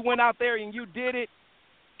 and you went out there and you did it,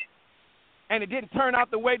 and it didn't turn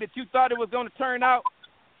out the way that you thought it was going to turn out,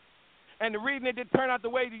 and the reason it didn't turn out the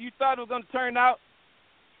way that you thought it was going to turn out,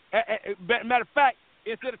 matter of fact,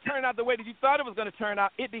 instead of turning out the way that you thought it was going to turn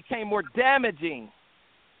out, it became more damaging.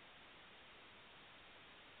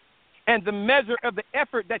 And the measure of the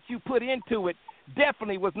effort that you put into it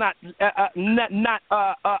definitely was not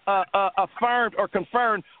affirmed or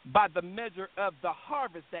confirmed by the measure of the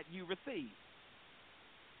harvest that you received.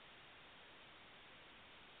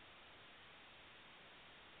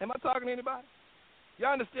 Am I talking to anybody?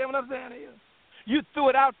 Y'all understand what I'm saying here? You threw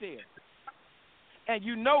it out there, and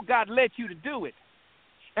you know God led you to do it.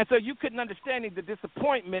 And so you couldn't understand the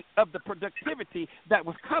disappointment of the productivity that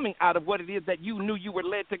was coming out of what it is that you knew you were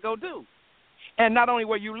led to go do. And not only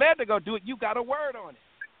were you led to go do it, you got a word on it.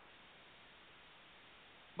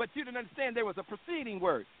 But you didn't understand there was a preceding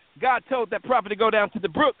word. God told that prophet to go down to the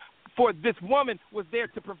brook, for this woman was there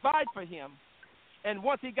to provide for him. And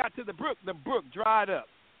once he got to the brook dried up.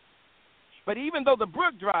 But even though the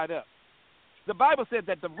brook dried up, the Bible said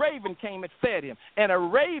that the raven came and fed him. And a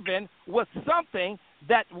raven was something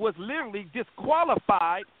that was literally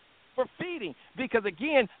disqualified for feeding. Because,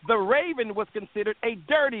 again, the raven was considered a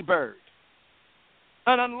dirty bird,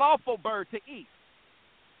 an unlawful bird to eat.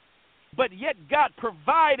 But yet God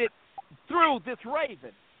provided through this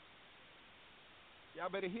raven. Y'all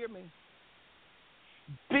better hear me.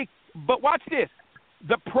 But watch this.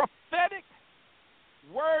 The prophetic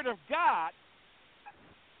word of God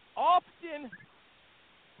often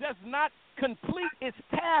does not complete its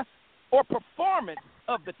task or performance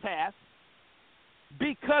of the task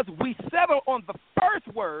because we settle on the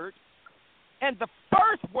first word, and the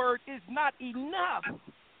first word is not enough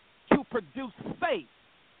to produce faith.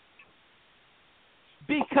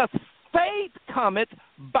 Because faith cometh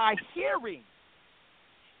by hearing,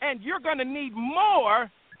 and you're going to need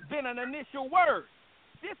more than an initial word.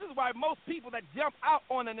 This is why most people that jump out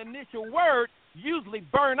on an initial word usually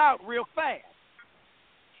burn out real fast.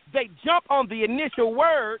 They jump on the initial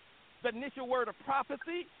word of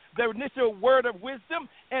prophecy, the initial word of wisdom,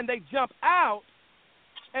 and they jump out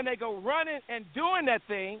and they go running and doing that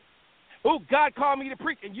thing. Oh, God called me to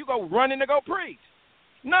preach, and you go running to go preach.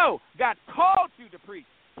 No, God called you to preach.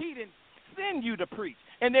 He didn't send you to preach.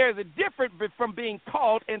 And there's a difference from being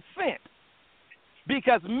called and sent.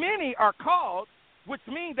 Because many are called, which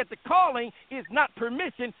means that the calling is not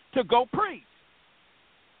permission to go preach.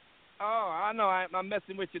 Oh, I know I'm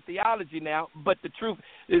messing with your theology now, but the truth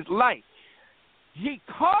is light. He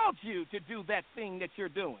called you to do that thing that you're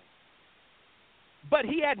doing, but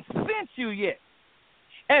he hadn't sent you yet.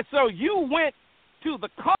 And so you went to the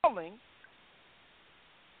calling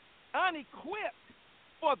unequipped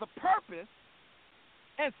for the purpose,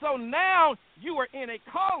 and so now you are in a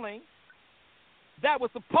calling that was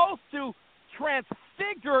supposed to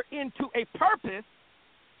transfigure into a purpose,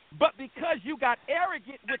 but because you got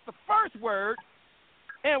arrogant with the first word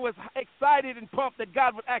and was excited and pumped that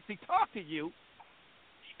God would actually talk to you,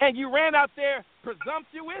 and you ran out there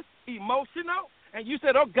presumptuous, emotional, and you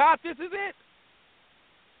said, oh, God, this is it.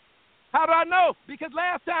 How do I know? Because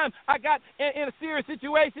last time I got in a serious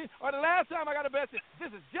situation, or the last time I got a blessing, this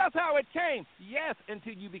is just how it came. Yes,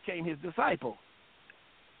 until you became his disciple.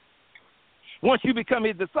 Once you become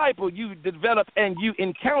his disciple, you develop and you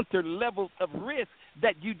encounter levels of risk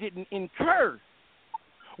that you didn't incur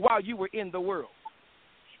while you were in the world.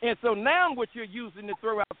 And so now what you're using to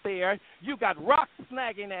throw out there, you got rocks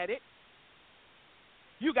snagging at it.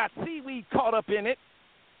 You got seaweed caught up in it.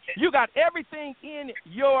 You got everything in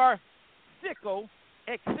your sickle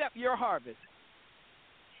except your harvest.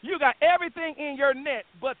 You got everything in your net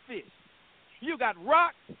but fish. You got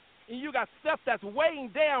rocks, and you got stuff that's weighing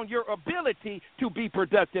down your ability to be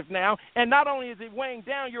productive now. And not only is it weighing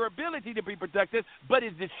down your ability to be productive, but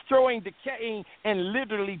it's destroying, decaying, and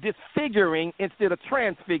literally disfiguring instead of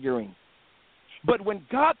transfiguring. But when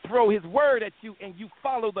God throws his word at you and you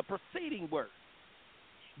follow the preceding word,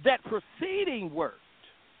 that preceding word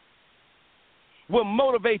will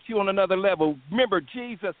motivate you on another level. Remember,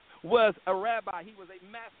 Jesus was a rabbi. He was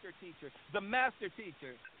a master teacher. The master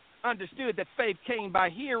teacher understood that faith came by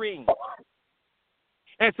hearing.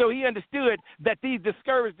 And so he understood that these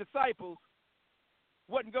discouraged disciples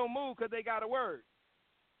wasn't going to move because they got a word.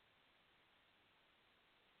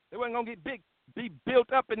 They wasn't going to be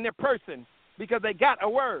built up in their person because they got a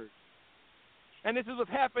word. And this is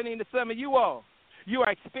what's happening to some of you all. You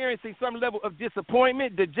are experiencing some level of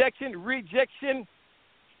disappointment, dejection, rejection,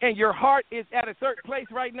 and your heart is at a certain place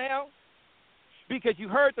right now because you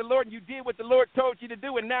heard the Lord and you did what the Lord told you to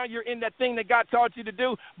do, and now you're in that thing that God taught you to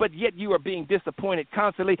do, but yet you are being disappointed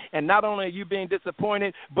constantly. And not only are you being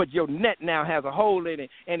disappointed, but your net now has a hole in it,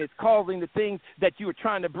 and it's causing the things that you were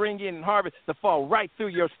trying to bring in and harvest to fall right through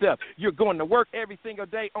your stuff. You're going to work every single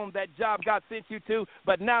day on that job God sent you to,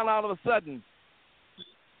 but now all of a sudden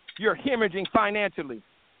you're hemorrhaging financially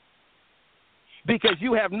because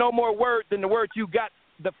you have no more word than the word you got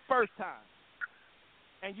the first time.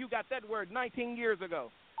 And you got that word 19 years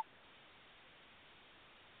ago.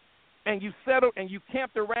 And you settled and you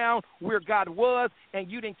camped around where God was,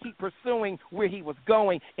 and you didn't keep pursuing where he was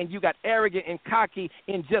going. And you got arrogant and cocky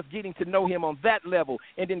in just getting to know him on that level.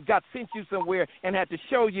 And then God sent you somewhere and had to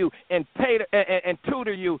show you and pay and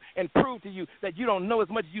tutor you and prove to you that you don't know as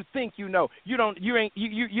much as you think you know. You're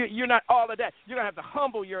not all of that. You're going to have to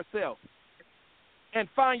humble yourself and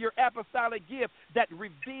find your apostolic gift that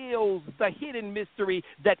reveals the hidden mystery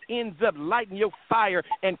that ends up lighting your fire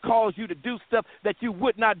and cause you to do stuff that you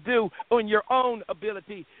would not do on your own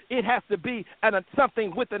ability. It has to be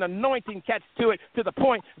something with an anointing catch to it, to the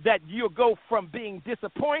point that you'll go from being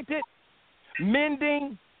disappointed,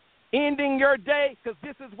 mending, ending your day, because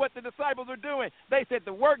this is what the disciples are doing. They said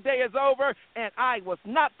the work day is over and I was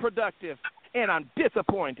not productive and I'm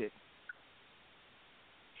disappointed.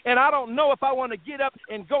 And I don't know if I want to get up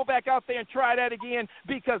and go back out there and try that again,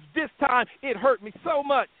 because this time it hurt me so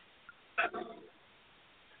much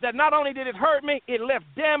that not only did it hurt me, it left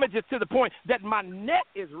damages to the point that my net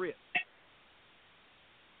is ripped.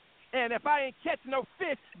 And if I ain't catch no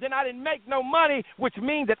fish, then I didn't make no money, which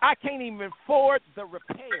means that I can't even afford the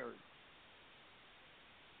repairs.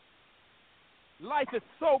 Life is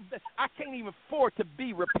so that I can't even afford to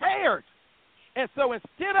be repaired. And so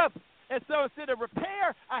instead of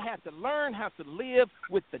repair, I have to learn how to live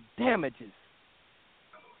with the damages.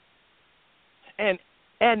 And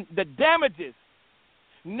the damages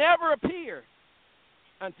never appear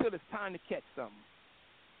until it's time to catch something.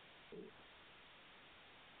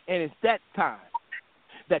 And it's that time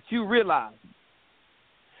that you realize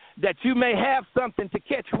that you may have something to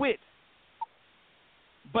catch with,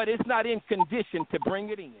 but it's not in condition to bring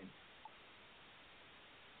it in.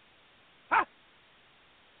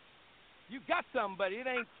 You got something, but it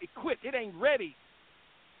ain't equipped. It ain't ready.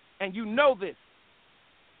 And you know this.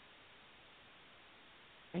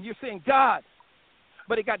 And you're saying, God,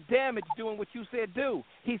 but it got damaged doing what you said do.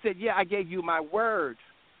 He said, yeah, I gave you my word,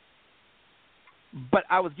 but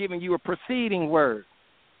I was giving you a preceding word.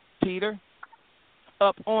 Peter,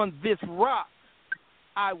 up on this rock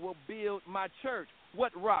I will build my church.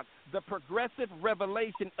 What rock? The progressive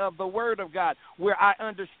revelation of the Word of God, where I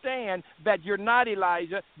understand that you're not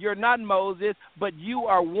Elijah, you're not Moses, but you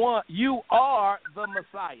are one. You are the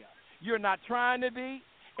Messiah. You're not trying to be,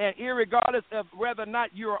 and irregardless of whether or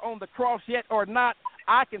not you are on the cross yet or not,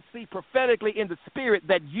 I can see prophetically in the Spirit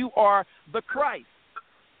that you are the Christ.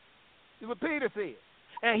 This is what Peter said.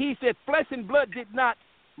 And he said, flesh and blood did not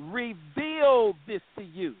reveal this to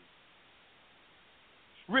you.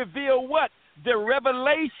 Reveal what? The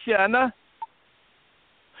revelation,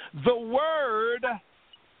 the word,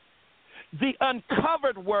 the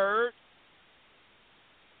uncovered word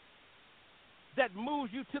that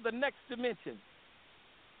moves you to the next dimension.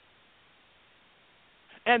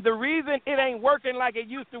 And the reason it ain't working like it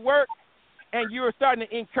used to work, and you're starting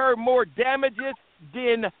to incur more damages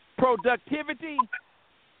than productivity,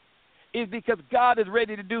 is because God is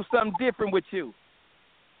ready to do something different with you.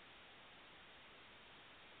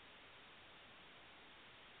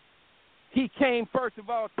 He came, first of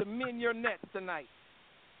all, to mend your nets tonight,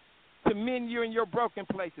 to mend you in your broken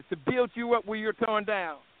places, to build you up where you're torn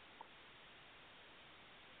down.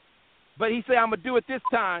 But he said, I'm going to do it this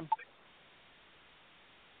time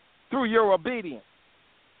through your obedience.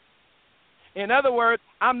 In other words,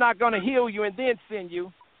 I'm not going to heal you and then send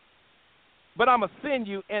you, but I'm going to send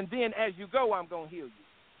you, and then as you go, I'm going to heal you.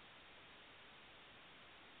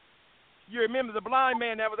 You remember the blind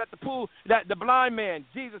man that was at the pool, that the blind man,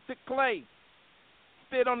 Jesus took clay,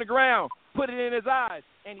 spit on the ground, put it in his eyes,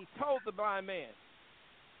 and he told the blind man,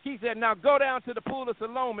 he said, now go down to the pool of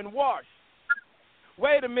Siloam and wash.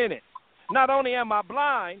 Wait a minute. Not only am I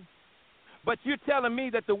blind, but you're telling me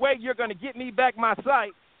that the way you're going to get me back my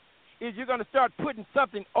sight is you're going to start putting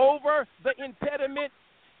something over the impediment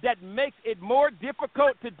that makes it more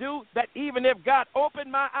difficult to do, that even if God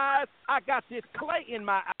opened my eyes, I got this clay in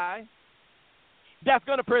my eye that's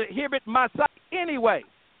going to prohibit my sight anyway.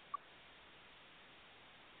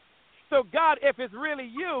 So, God, if it's really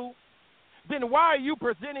you, then why are you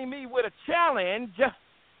presenting me with a challenge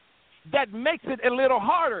that makes it a little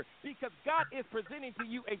harder? Because God is presenting to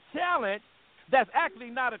you a challenge that's actually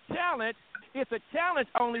not a challenge. It's a challenge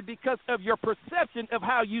only because of your perception of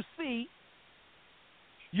how you see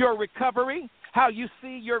your recovery, how you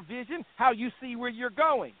see your vision, how you see where you're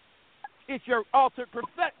going. It's your altered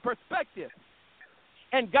perspective.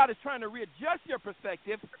 And God is trying to readjust your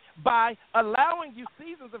perspective by allowing you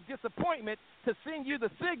seasons of disappointment to send you the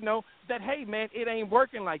signal that, hey, man, it ain't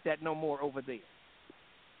working like that no more over there.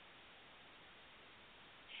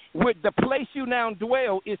 With the place you now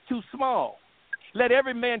dwell is too small. Let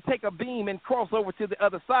every man take a beam and cross over to the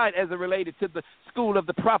other side, as it related to the school of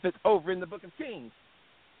the prophets over in the book of Kings.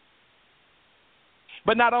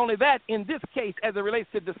 But not only that, in this case, as it relates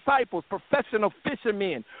to disciples, professional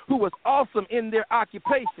fishermen who was awesome in their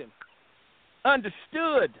occupation,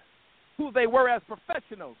 understood who they were as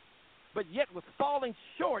professionals, but yet was falling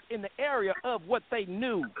short in the area of what they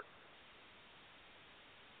knew.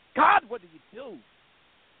 God, what do you do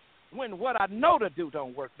when what I know to do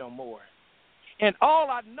don't work no more? And all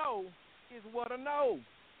I know is what I know.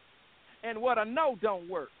 And what I know don't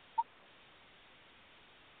work.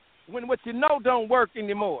 When what you know don't work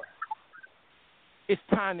anymore, it's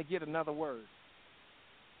time to get another word.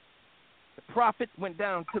 The prophet went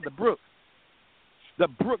down to the brook. The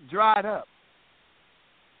brook dried up.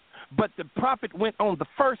 But the prophet went on the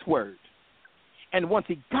first word. And once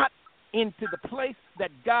he got into the place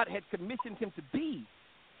that God had commissioned him to be,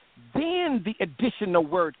 then the additional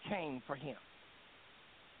word came for him.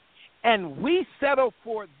 And we settle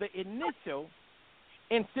for the initial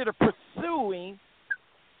instead of pursuing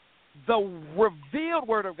the revealed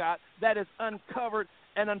word of God that is uncovered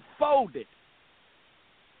and unfolded.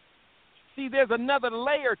 See, there's another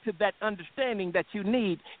layer to that understanding that you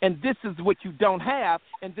need, and this is what you don't have,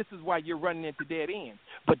 and this is why you're running into dead ends.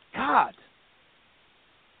 But God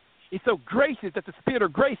is so gracious that the Spirit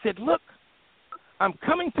of grace said, look, I'm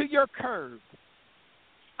coming to your curve.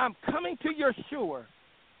 I'm coming to your shore.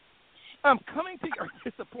 I'm coming to your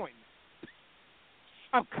disappointment.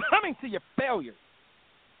 I'm coming to your failure.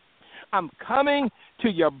 I'm coming to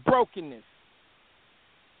your brokenness.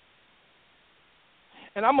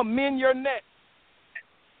 And I'm going to mend your net.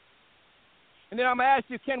 And then I'm going to ask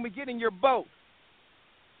you, can we get in your boat?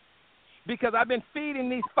 Because I've been feeding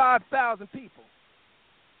these 5,000 people.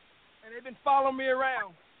 And they've been following me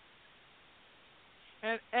around.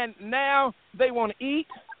 And now they want to eat.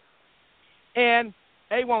 And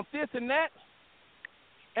they want this and that.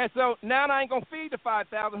 And so now I ain't going to feed the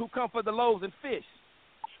 5,000 who come for the loaves and fish.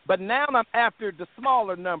 But now I'm after the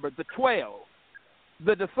smaller number, the 12,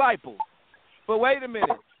 the disciples. But wait a minute.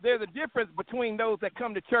 There's a difference between those that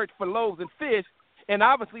come to church for loaves and fish, and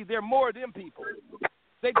obviously there are more of them people.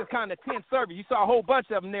 They just kind of attend service. You saw a whole bunch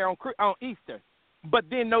of them there on Easter. But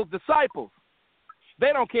then those disciples,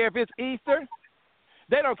 they don't care if it's Easter.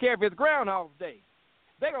 They don't care if it's Groundhog's Day.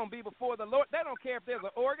 They're going to be before the Lord. They don't care if there's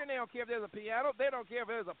an organ. They don't care if there's a piano. They don't care if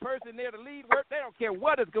there's a person there to lead work. They don't care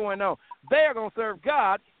what is going on. They're going to serve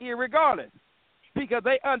God irregardless because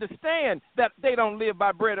they understand that they don't live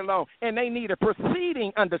by bread alone, and they need a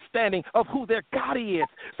preceding understanding of who their God is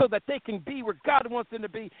so that they can be where God wants them to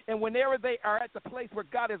be. And whenever they are at the place where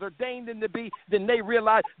God has ordained them to be, then they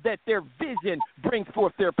realize that their vision brings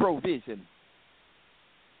forth their provision.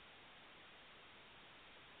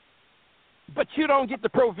 But you don't get the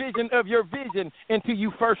provision of your vision until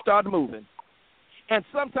you first start moving. And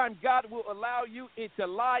sometimes God will allow you to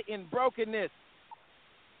lie in brokenness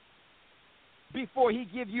before he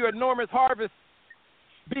gives you enormous harvest.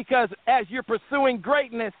 Because as you're pursuing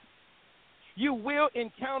greatness, you will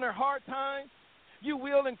encounter hard times. You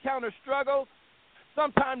will encounter struggles.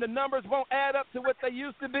 Sometimes the numbers won't add up to what they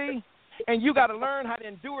used to be. And you got to learn how to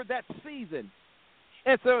endure that season.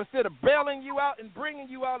 And so instead of bailing you out and bringing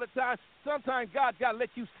you all the time, sometimes God's got to let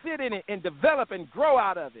you sit in it and develop and grow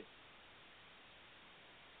out of it.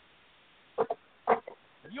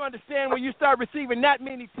 You understand, when you start receiving that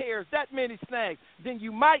many tears, that many snags, then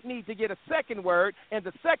you might need to get a second word, and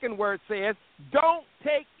the second word says, don't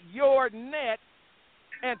take your net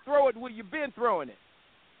and throw it where you've been throwing it.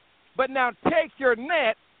 But now take your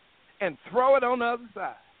net and throw it on the other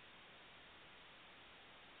side.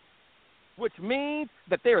 Which means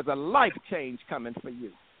that there is a life change coming for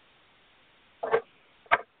you.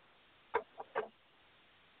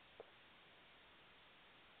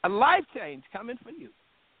 A life change coming for you.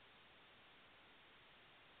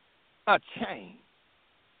 A change.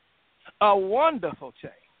 A wonderful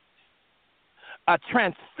change. A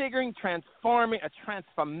transfiguring, transforming, a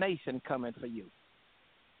transformation coming for you.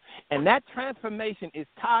 And that transformation is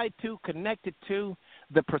tied to, connected to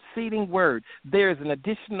the preceding word. There is an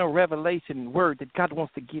additional revelation word that God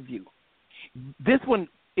wants to give you. This one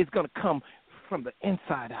is going to come from the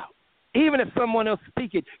inside out. Even if someone else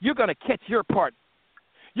speaks it, you're going to catch your part.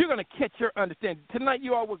 You're going to catch your understanding. Tonight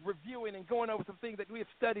you all were reviewing and going over some things that we have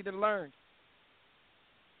studied and learned.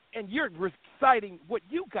 And you're reciting what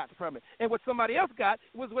you got from it. And what somebody else got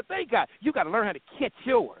was what they got. You got to learn how to catch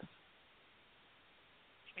yours.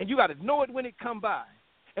 And you got to know it when it come by.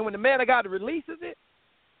 And when the man of God releases it,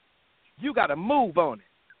 you got to move on it.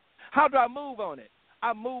 How do I move on it?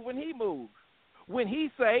 I move when he moves. When he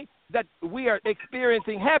say that we are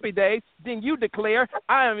experiencing happy days, then you declare,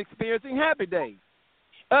 I am experiencing happy days.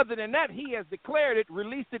 Other than that, he has declared it,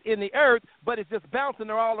 released it in the earth, but it's just bouncing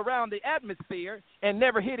all around the atmosphere and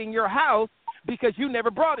never hitting your house because you never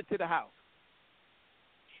brought it to the house.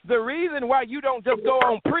 The reason why you don't just go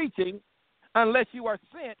on preaching unless you are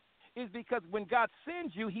sent is because when God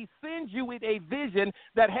sends you, he sends you with a vision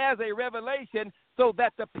that has a revelation so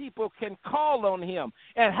that the people can call on him.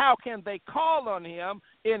 And how can they call on him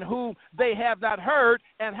in whom they have not heard?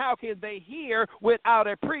 And how can they hear without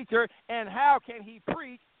a preacher? And how can he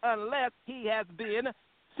preach unless he has been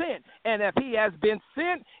sent? And if he has been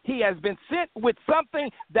sent, he has been sent with something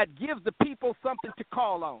that gives the people something to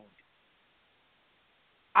call on.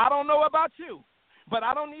 I don't know about you, but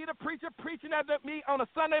I don't need a preacher preaching at me on a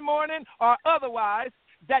Sunday morning or otherwise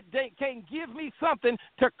that they can give me something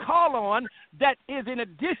to call on that is in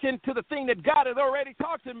addition to the thing that God has already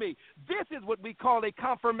talked to me. This is what we call a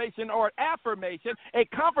confirmation or affirmation. A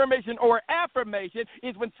confirmation or affirmation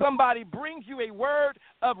is when somebody brings you a word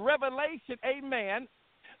of revelation, amen,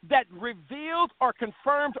 that reveals or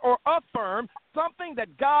confirms or affirms something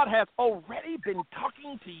that God has already been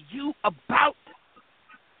talking to you about.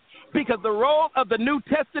 Because the role of the New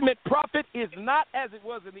Testament prophet is not as it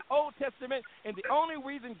was in the Old Testament, and the only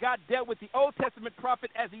reason God dealt with the Old Testament prophet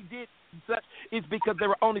as he did such is because there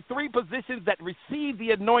were only three positions that received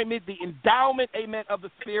the anointment, the endowment, amen, of the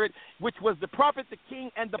Spirit, which was the prophet, the king,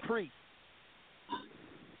 and the priest.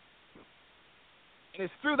 And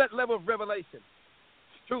it's through that level of revelation,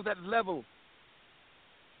 it's through that level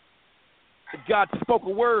that God spoke a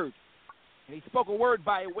word, and he spoke a word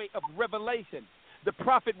by way of revelation. The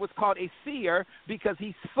prophet was called a seer because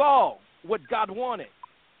he saw what God wanted.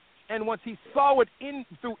 And once he saw it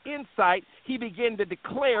through insight, he began to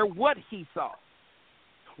declare what he saw,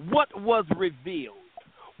 what was revealed,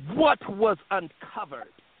 what was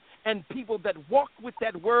uncovered. And people that walked with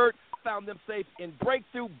that word found themselves in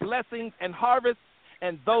breakthrough, blessings, and harvest.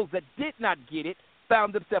 And those that did not get it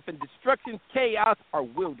found themselves in destruction, chaos, or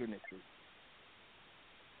wildernesses.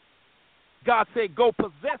 God said, go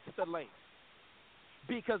possess the land.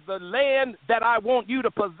 Because the land that I want you to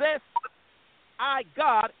possess, I,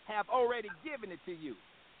 God, have already given it to you.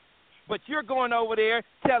 But you're going over there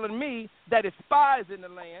telling me that it's spies in the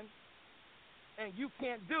land, and you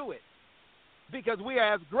can't do it. Because we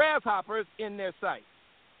are as grasshoppers in their sight,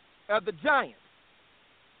 the giants.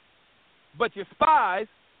 But you're spies,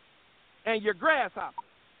 and you're grasshoppers.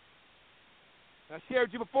 I shared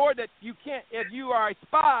with you before that you can't, if you are a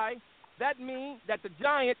spy, that means that the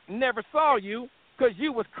giant never saw you, because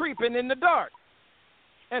you was creeping in the dark.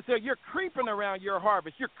 And so you're creeping around your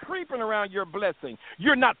harvest. You're creeping around your blessing.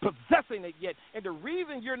 You're not possessing it yet. And the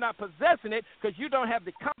reason you're not possessing it, because you don't have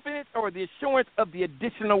the confidence or the assurance of the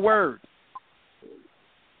additional word.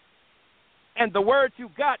 And the word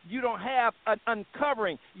you got, you don't have an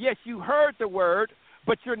uncovering. Yes, you heard the word,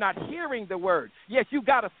 but you're not hearing the word. Yes, you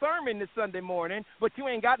got a sermon this Sunday morning, but you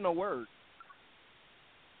ain't got no word.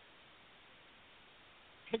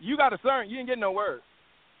 You got a sermon, you didn't get no word.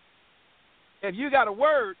 If you got a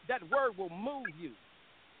word, that word will move you.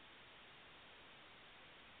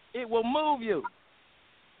 It will move you.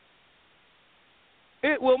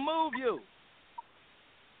 It will move you.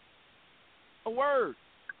 A word.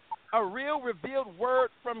 A real revealed word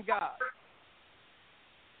from God.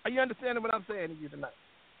 Are you understanding what I'm saying to you tonight?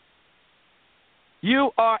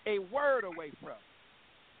 You are a word away from.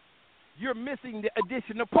 You're missing the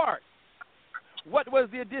additional part. What was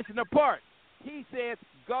the additional part? He says,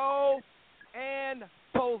 go and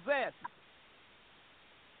possess.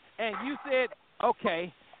 And you said,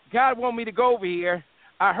 okay, God want me to go over here.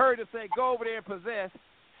 I heard it say, go over there and possess.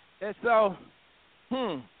 And so,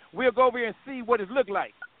 we'll go over here and see what it looked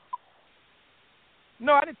like.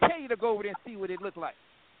 No, I didn't tell you to go over there and see what it looked like.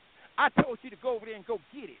 I told you to go over there and go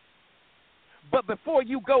get it. But before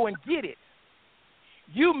you go and get it,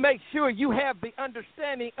 you make sure you have the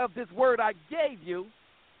understanding of this word I gave you,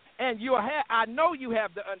 and I know you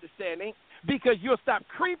have the understanding because you'll stop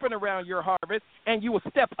creeping around your harvest and you will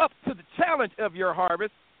step up to the challenge of your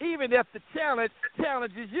harvest, even if the challenge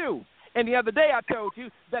challenges you. And the other day I told you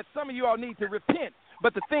that some of you all need to repent.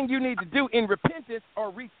 But the thing you need to do in repentance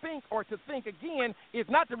or rethink or to think again is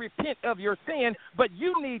not to repent of your sin, but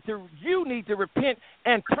you need to repent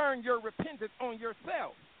and turn your repentance on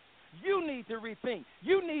yourself. You need to rethink.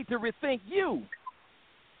 You need to rethink you.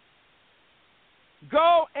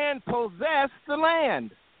 Go and possess the land.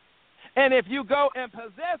 And if you go and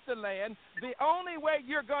possess the land, the only way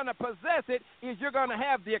you're going to possess it is you're going to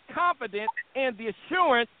have the confidence and the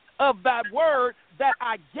assurance of that word that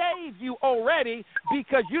I gave you already,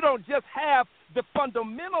 because you don't just have the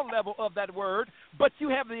fundamental level of that word, but you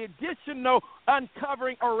have the additional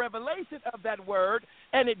uncovering or revelation of that word,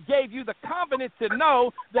 and it gave you the confidence to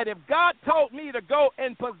know that if God told me to go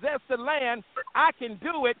and possess the land, I can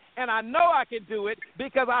do it, and I know I can do it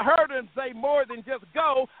because I heard him say more than just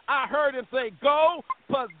go. I heard him say go,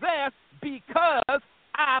 possess, because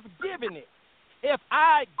I've given it. If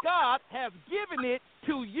I, God, have given it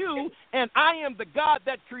to you, and I am the God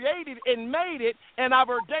that created and made it, and I've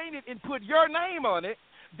ordained it and put your name on it,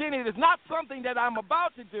 then it is not something that I'm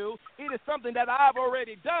about to do. It is something that I've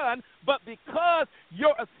already done, but because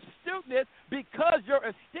your astuteness, because your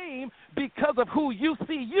esteem, because of who you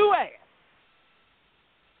see you as.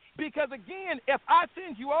 Because, again, if I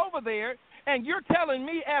send you over there, and you're telling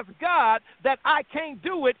me as God that I can't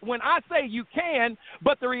do it when I say you can,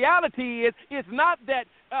 but the reality is it's not that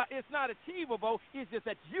it's not achievable. It's just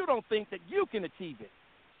that you don't think that you can achieve it.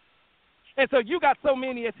 And so you got so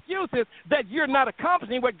many excuses that you're not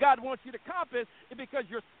accomplishing what God wants you to accomplish because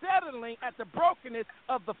you're settling at the brokenness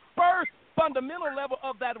of the first fundamental level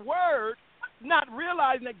of that word, not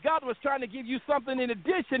realizing that God was trying to give you something in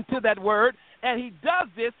addition to that word, and he does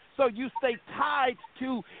this so you stay tied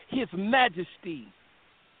to his majesty.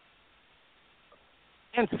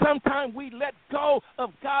 And sometimes we let go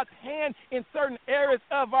of God's hand in certain areas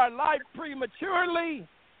of our life prematurely.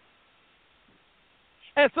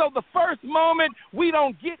 And so the first moment we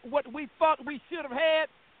don't get what we thought we should have had,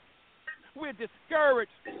 we're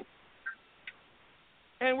discouraged.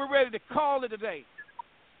 And we're ready to call it a day.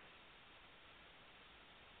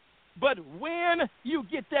 But when you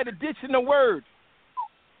get that additional word,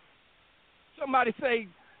 somebody say,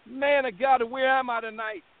 man of God, where am I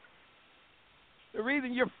tonight? The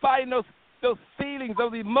reason you're fighting those feelings,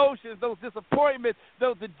 those emotions, those disappointments,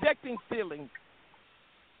 those dejecting feelings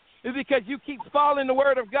is because you keep following the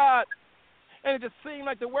word of God, and it just seems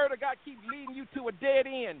like the word of God keeps leading you to a dead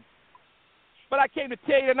end. But I came to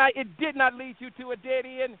tell you tonight, it did not lead you to a dead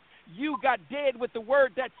end. You got dead with the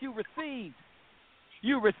word that you received.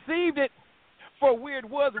 You received it for where it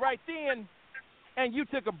was right then, and you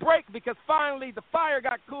took a break because finally the fire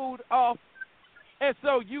got cooled off. And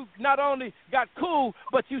so you not only got cool,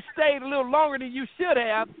 but you stayed a little longer than you should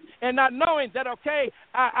have, and not knowing that, okay,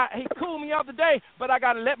 he cooled me off today, but I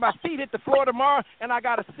got to let my feet hit the floor tomorrow, and I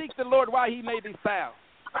got to seek the Lord while he may be found.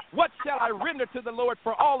 What shall I render to the Lord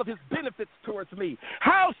for all of his benefits towards me?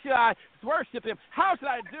 How should I worship him? How should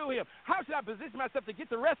I do him? How should I position myself to get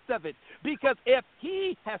the rest of it? Because if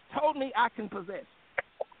he has told me I can possess,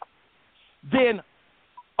 then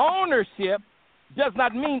ownership does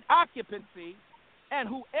not mean occupancy, and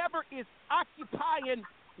whoever is occupying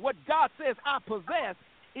what God says I possess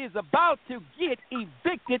is about to get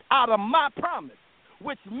evicted out of my promise.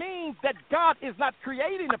 Which means that God is not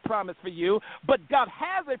creating a promise for you, but God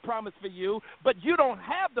has a promise for you, but you don't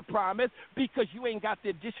have the promise because you ain't got the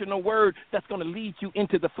additional word that's going to lead you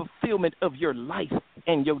into the fulfillment of your life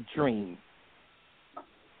and your dream.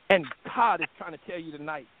 And God is trying to tell you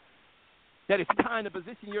tonight that it's time to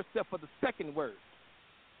position yourself for the second word.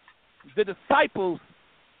 The disciples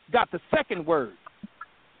got the second word.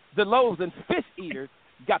 The loaves and fish eaters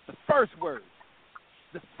got the first word.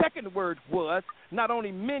 The second word was not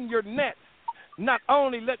only mend your nets, not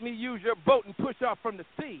only let me use your boat and push off from the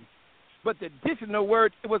sea, but the additional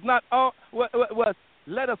word was not all, was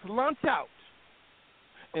let us launch out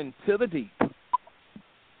into the deep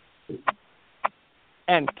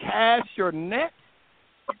and cast your net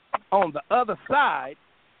on the other side.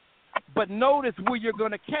 But notice where you're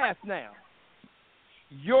going to cast now.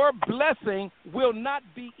 Your blessing will not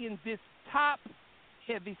be in this top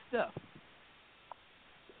heavy stuff.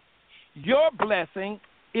 Your blessing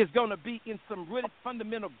is going to be in some really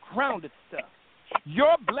fundamental grounded stuff.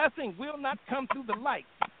 Your blessing will not come through the light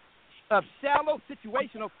of shallow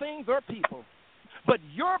situational things or people, but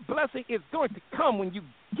your blessing is going to come when you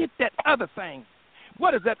get that other thing.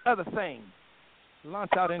 What is that other thing?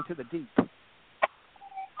 Launch out into the deep.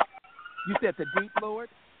 You said the deep, Lord?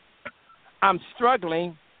 I'm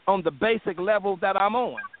struggling on the basic level that I'm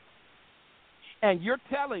on. And you're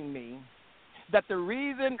telling me that the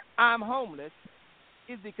reason I'm homeless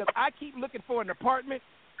is because I keep looking for an apartment,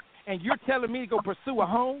 and you're telling me to go pursue a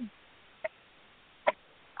home?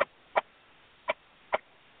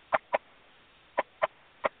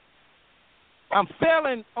 I'm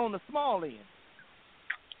failing on the small end.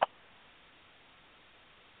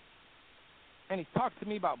 And he talked to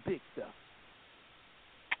me about big stuff.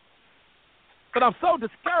 But I'm so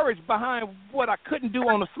discouraged behind what I couldn't do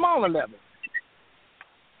on a smaller level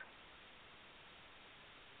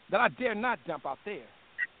that I dare not jump out there.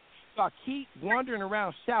 So I keep wandering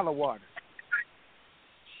around shallow waters,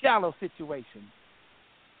 shallow situations,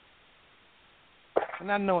 and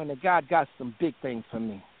not knowing that God got some big things for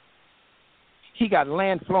me. He got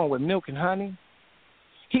land flowing with milk and honey.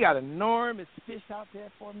 He got enormous fish out there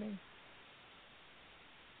for me.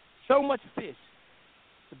 So much fish.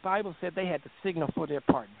 The Bible said they had to signal for their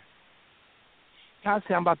partner. God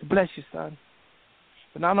said, I'm about to bless you, son.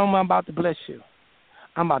 But not only am I about to bless you,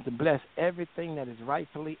 I'm about to bless everything that is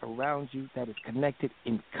rightfully around you that is connected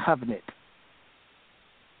in covenant.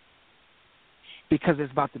 Because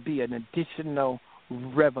there's about to be an additional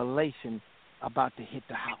revelation about to hit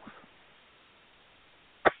the house.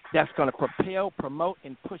 That's going to propel, promote,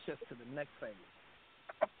 and push us to the next phase.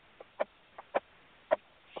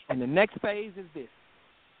 And the next phase is this.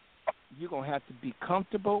 You're going to have to be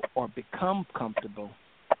comfortable or become comfortable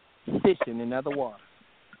fishing in other waters.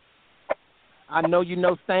 I know you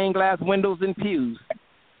know stained glass windows and pews,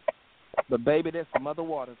 but, baby, there's some other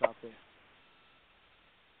waters out there.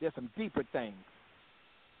 There's some deeper things.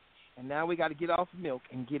 And now we got to get off milk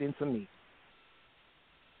and get in some meat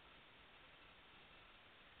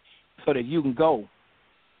so that you can go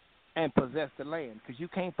and possess the land, because you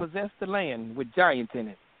can't possess the land with giants in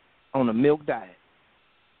it on a milk diet.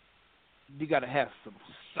 You got to have some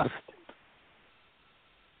substance.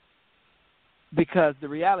 Because the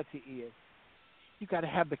reality is, you got to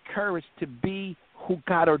have the courage to be who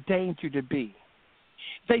God ordained you to be.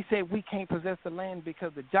 They said we can't possess the land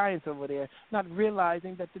because the giants over there, not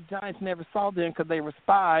realizing that the giants never saw them because they were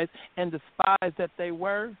spies, and the spies that they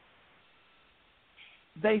were,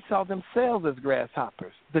 they saw themselves as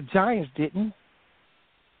grasshoppers. The giants didn't.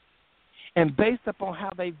 And based upon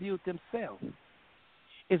how they viewed themselves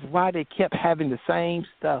is why they kept having the same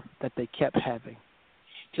stuff that they kept having,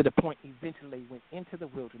 to the point eventually they went into the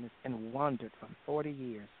wilderness and wandered for 40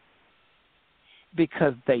 years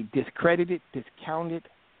because they discredited, discounted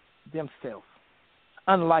themselves,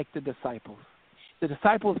 unlike the disciples. The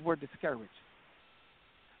disciples were discouraged,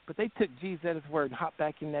 but they took Jesus at his word and hopped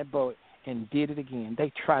back in that boat and did it again.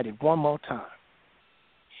 They tried it one more time.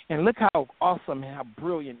 And look how awesome and how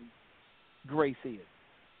brilliant grace is.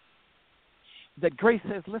 That grace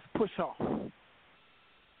says, let's push off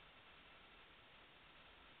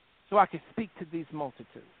so I can speak to these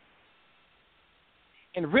multitudes.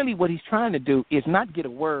 And really what he's trying to do is not get a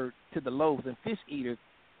word to the loaves and fish eaters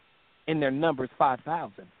in their numbers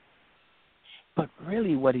 5,000. But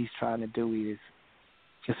really what he's trying to do is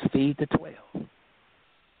just feed the 12.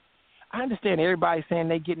 I understand everybody saying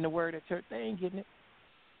they getting the word at church. They ain't getting it.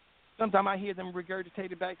 Sometimes I hear them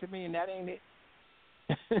regurgitate it back to me, and that ain't it.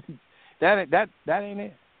 that ain't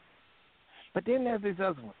it. But then there's these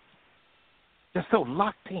other ones. They're so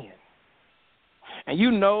locked in. And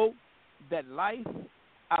you know that life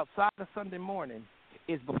outside of Sunday morning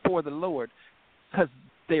is before the Lord because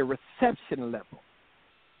their reception level.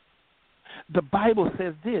 The Bible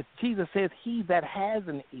says this. Jesus says, he that has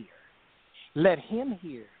an ear, let him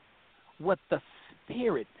hear what the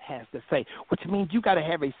Spirit has to say, which means you got to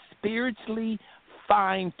have a spiritually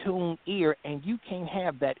fine-tuned ear, and you can't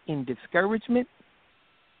have that in discouragement,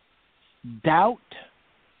 doubt,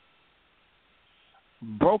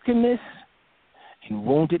 brokenness, and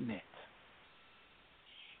wounded nets.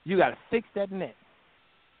 You got to fix that net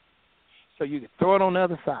so you could throw it on the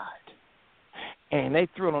other side. And they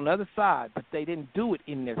threw it on the other side, but they didn't do it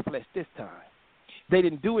in their flesh this time. They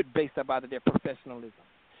didn't do it based about their professionalism.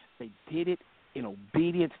 They did it in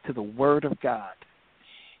obedience to the word of God.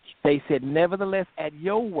 They said, nevertheless, at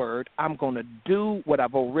your word, I'm going to do what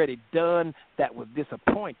I've already done that was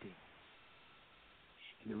disappointing.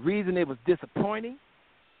 And the reason it was disappointing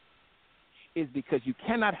is because you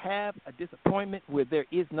cannot have a disappointment where there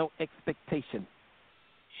is no expectation.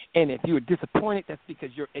 And if you are disappointed, that's because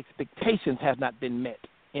your expectations have not been met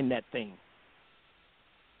in that thing.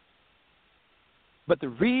 But the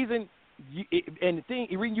reason the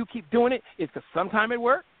reason you keep doing it is because sometimes it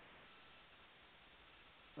works,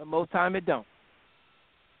 but most time it don't.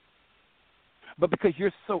 But because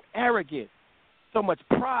you're so arrogant, so much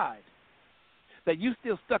pride, that you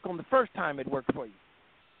still stuck on the first time it worked for you.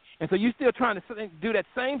 And so you're still trying to do that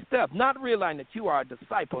same stuff, not realizing that you are a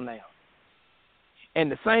disciple now. And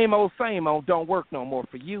the same old don't work no more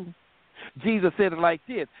for you. Jesus said it like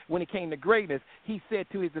this. When it came to greatness, he said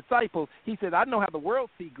to his disciples, he said, I know how the world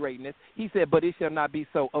see greatness. He said, but it shall not be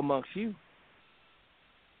so amongst you.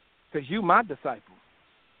 Because you my disciples.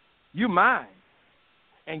 You mine.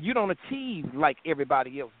 And you don't achieve like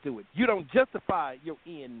everybody else do it. You don't justify your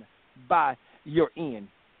end by your end.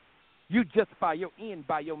 You justify your end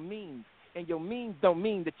by your means. And your means don't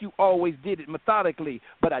mean that you always did it methodically,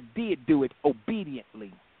 but I did do it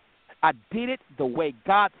obediently. I did it the way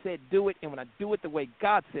God said do it, and when I do it the way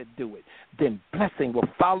God said do it, then blessing will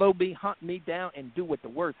follow me, hunt me down, and do what the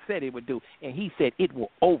word said it would do. And he said it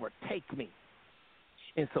will overtake me.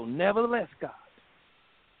 And so nevertheless, God,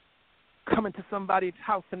 coming to somebody's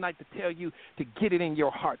house tonight to tell you to get it in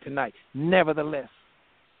your heart tonight. Nevertheless,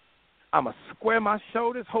 I'm going to square my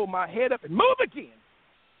shoulders, hold my head up, and move again.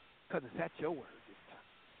 Because it's at your word this time.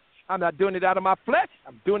 I'm not doing it out of my flesh.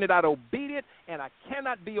 I'm doing it out of obedience, and I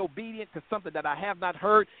cannot be obedient to something that I have not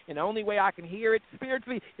heard, and the only way I can hear it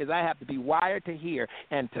spiritually is I have to be wired to hear.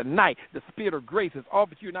 And tonight, the Spirit of grace has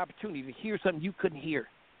offered you an opportunity to hear something you couldn't hear.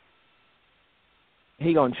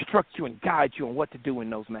 He's going to instruct you and guide you on what to do in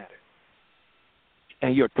those matters.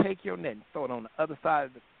 And you'll take your net and throw it on the other side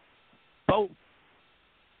of the boat.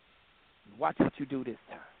 And watch what you do this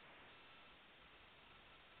time.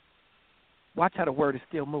 Watch how the word is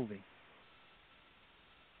still moving.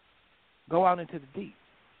 Go out into the deep.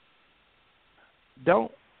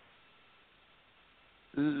 Don't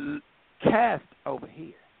cast over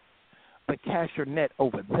here, but cast your net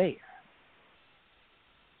over there.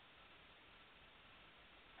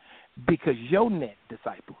 Because your net,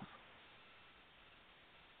 disciples,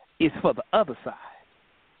 is for the other side.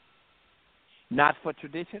 Not for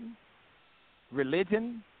tradition,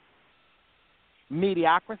 religion,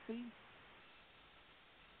 mediocrity.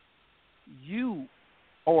 You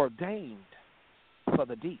ordained for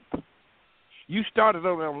the deep. You started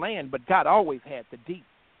over on land, but God always had the deep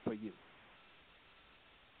for you.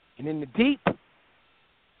 And in the deep,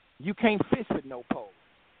 you can't fish with no pole.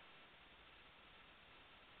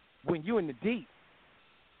 When you're in the deep,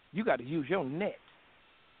 you got to use your net.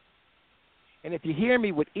 And if you hear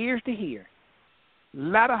me with ears to hear,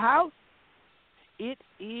 Ladder House, it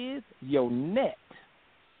is your net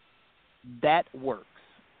that works.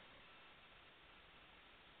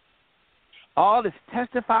 All this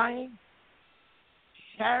testifying,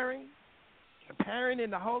 sharing, comparing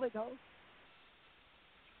in the Holy Ghost,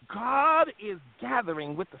 God is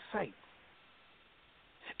gathering with the saints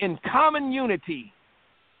in common unity.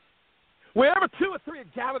 Wherever 2 or 3 are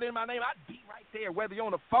gathered in my name, I'd be right there, whether you're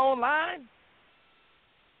on the phone line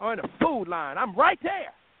or in the food line. I'm right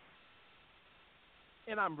there.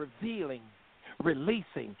 And I'm revealing,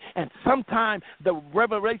 releasing. And sometimes the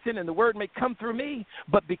revelation and the word may come through me,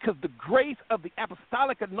 but because the grace of the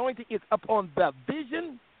apostolic anointing is upon the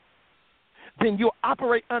vision, then you'll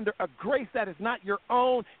operate under a grace that is not your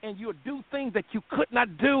own, and you'll do things that you could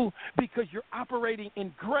not do because you're operating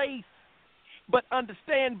in grace. But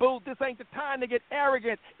understand, boo, this ain't the time to get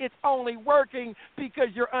arrogant. It's only working because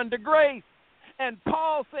you're under grace. And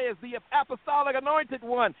Paul says, the apostolic anointed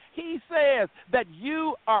one, he says that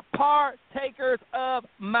you are partakers of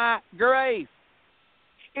my grace.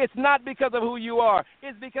 It's not because of who you are.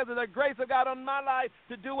 It's because of the grace of God on my life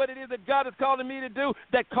to do what it is that God is calling me to do,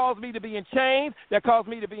 that caused me to be in chains, that caused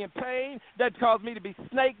me to be in pain, that caused me to be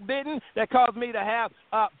snake bitten, that caused me to have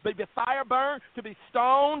be fire burned, to be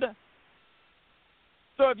stoned.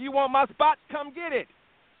 So if you want my spot, come get it.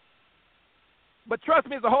 But trust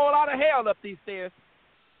me, there's a whole lot of hell up these stairs.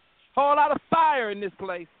 A whole lot of fire in this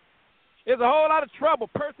place. There's a whole lot of trouble,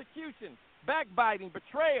 persecution, backbiting,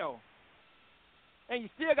 betrayal. And you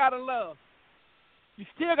still got to love. You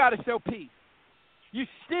still got to show peace. You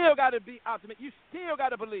still got to be optimistic. You still got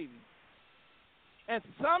to believe. And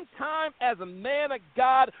sometime as a man of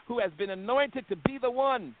God who has been anointed to be the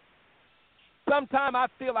one, sometime I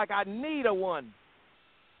feel like I need a one.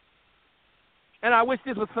 And I wish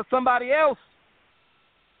this was for somebody else.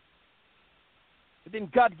 But then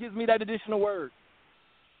God gives me that additional word.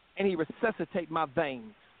 And he resuscitates my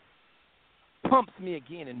veins, pumps me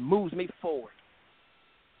again, and moves me forward.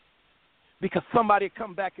 Because somebody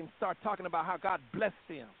come back and start talking about how God blessed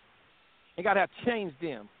them and God had changed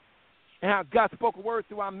them and how God spoke a word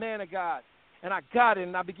through our man of God. And I got it,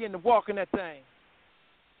 and I began to walk in that thing.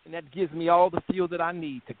 And that gives me all the fuel that I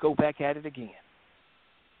need to go back at it again.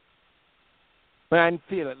 But I didn't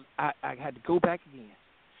feel it. I had to go back again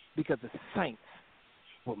because the saints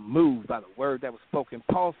were moved by the word that was spoken.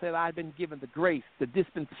 Paul said, I've been given the grace, the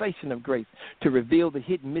dispensation of grace, to reveal the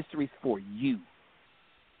hidden mysteries for you,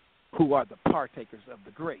 who are the partakers of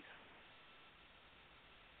the grace.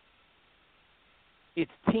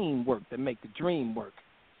 It's teamwork that makes the dream work.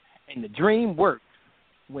 And the dream works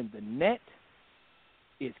when the net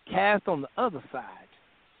is cast on the other side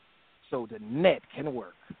so the net can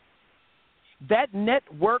work. That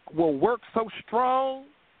network will work so strong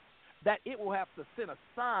that it will have to send a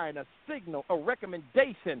sign, a signal, a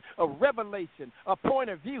recommendation, a revelation, a point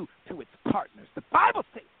of view to its partners. The Bible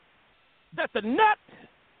says that the net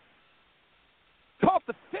caught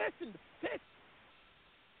the fish, and the fish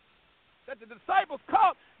that the disciples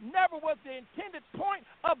caught never was the intended point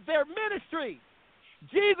of their ministry.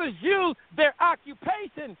 Jesus used their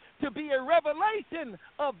occupation to be a revelation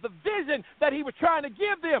of the vision that he was trying to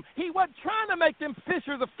give them. He wasn't trying to make them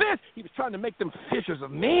fishers of fish. He was trying to make them fishers of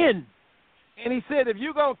men. And he said, if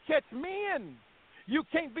you're going to catch men, you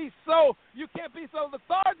can't be so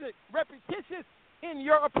lethargic, repetitious in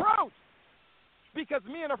your approach, because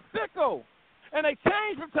men are fickle, and they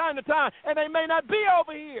change from time to time, and they may not be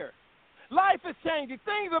over here. Life is changing.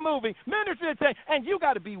 Things are moving. Ministry is changing. And you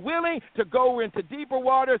got to be willing to go into deeper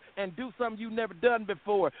waters and do something you've never done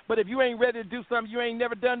before. But if you ain't ready to do something you ain't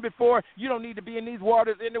never done before, you don't need to be in these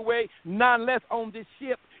waters anyway, not unless on this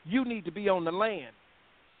ship. You need to be on the land.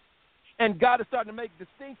 And God is starting to make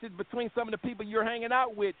distinctions between some of the people you're hanging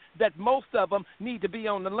out with, that most of them need to be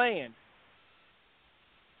on the land.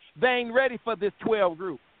 They ain't ready for this 12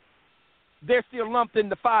 group. They're still lumped in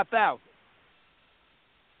the 5,000.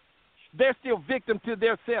 They're still victim to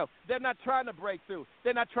themselves. They're not trying to break through.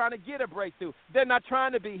 They're not trying to get a breakthrough. They're not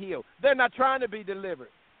trying to be healed. They're not trying to be delivered.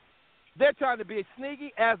 They're trying to be as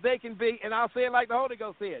sneaky as they can be, and I'll say it like the Holy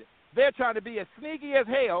Ghost said it. They're trying to be as sneaky as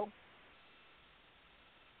hell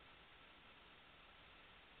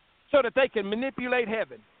so that they can manipulate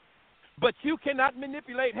heaven. But you cannot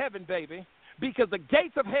manipulate heaven, baby, because the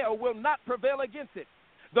gates of hell will not prevail against it.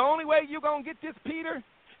 The only way you're going to get this, Peter,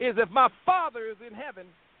 is if my Father is in heaven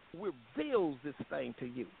reveals this thing to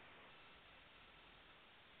you.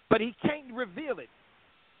 But he can't reveal it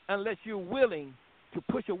unless you're willing to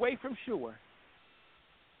push away from shore,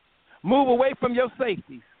 move away from your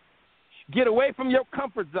safeties, get away from your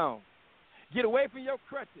comfort zone, get away from your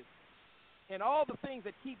crutches, and all the things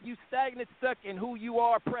that keep you stagnant, stuck in who you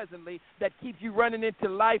are presently, that keeps you running into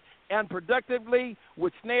life unproductively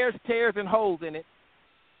with snares, tears, and holes in it,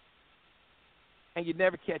 and you're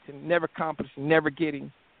never catching, never accomplishing, never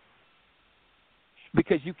getting.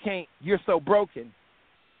 Because you're so broken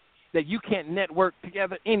that you can't network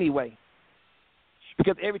together anyway.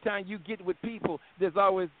 Because every time you get with people, there's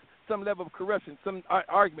always some level of corruption, some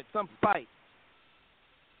argument, some fight,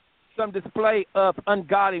 some display of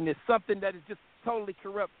ungodliness, something that is just totally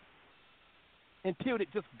corrupt, imputed,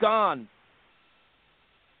 just gone,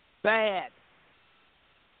 bad.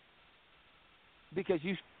 Because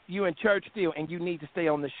you're in church still, and you need to stay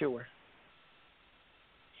on the shore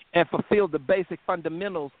and fulfill the basic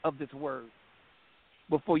fundamentals of this word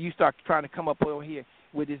before you start trying to come up over here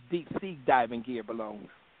where this deep sea diving gear belongs.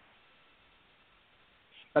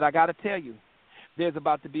 But I got to tell you, there's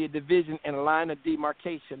about to be a division and a line of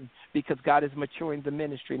demarcation because God is maturing the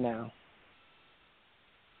ministry now.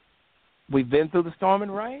 We've been through the storm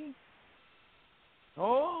and rain.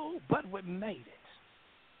 Oh, but we made it.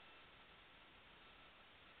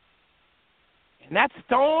 And that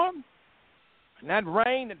storm and that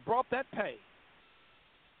rain that brought that pain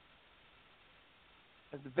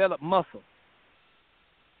has developed muscle,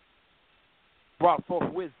 brought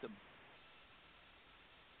forth wisdom,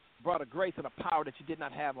 brought a grace and a power that you did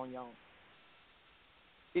not have on your own.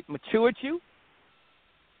 It matured you,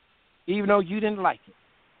 even though you didn't like it.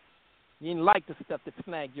 You didn't like the stuff that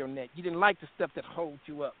snagged your neck. You didn't like the stuff that holds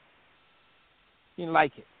you up. You didn't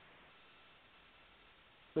like it.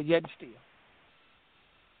 But yet still,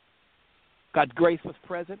 God's grace was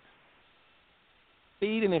present,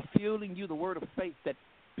 feeding and fueling you the word of faith that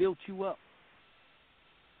built you up.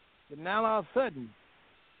 But now all of a sudden,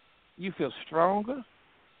 you feel stronger,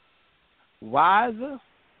 wiser,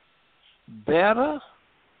 better,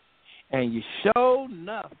 and you sure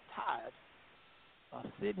enough tired of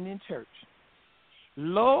sitting in church.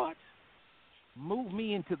 Lord, move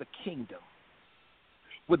me into the kingdom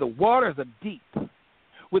where the waters are deep,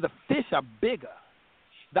 where the fish are bigger,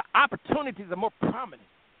 the opportunities are more prominent,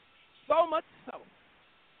 so much so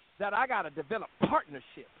that I got to develop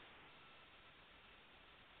partnerships,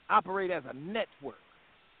 operate as a network.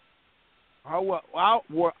 Or will I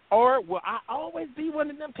always be one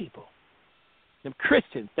of them people, them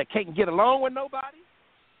Christians that can't get along with nobody,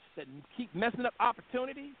 that keep messing up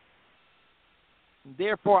opportunities? And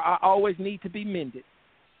therefore, I always need to be mended.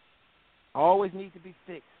 I always need to be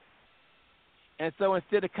fixed. And so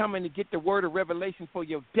instead of coming to get the word of revelation for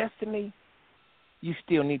your destiny, you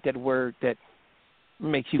still need that word that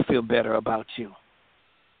makes you feel better about you.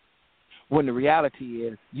 When the reality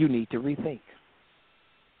is you need to rethink.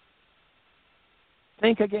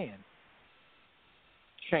 Think again.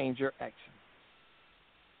 Change your action.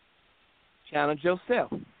 Challenge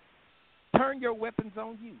yourself. Turn your weapons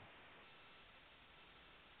on you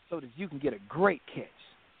so that you can get a great catch.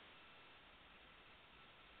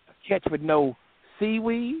 A catch with no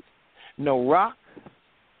seaweed, no rock,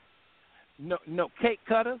 no cake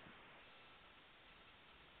cutters.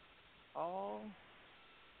 All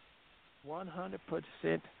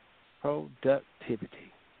 100% productivity.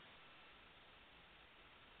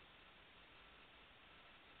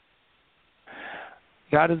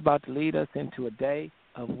 God is about to lead us into a day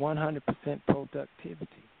of 100% productivity,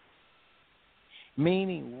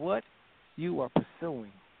 meaning what you are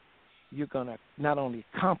pursuing, you're going to not only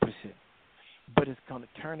accomplish it, but it's going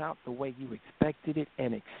to turn out the way you expected it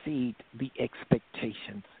and exceed the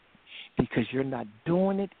expectations because you're not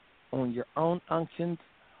doing it on your own unctions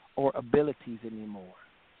or abilities anymore.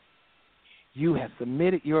 You have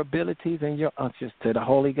submitted your abilities and your unctions to the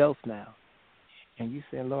Holy Ghost now. And you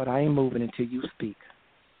say, Lord, I ain't moving until you speak.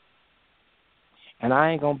 And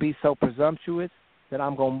I ain't going to be so presumptuous that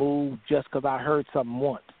I'm going to move just because I heard something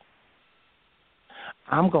once.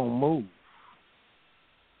 I'm going to move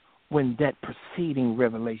when that preceding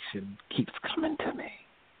revelation keeps coming to me.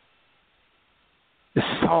 The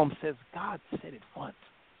psalm says, God said it once,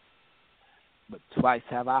 but twice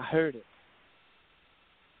have I heard it.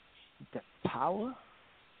 That power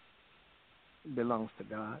belongs to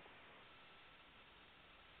God.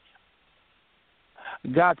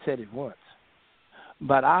 God said it once,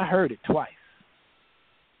 but I heard it twice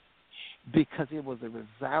because it was a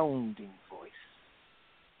resounding voice.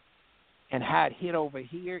 And how it hit over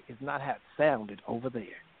here is not how it sounded over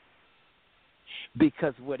there.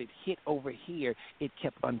 Because what it hit over here, it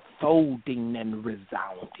kept unfolding and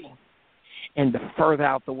resounding. And the further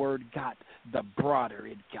out the word got, the broader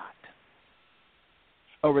it got.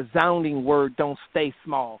 A resounding word don't stay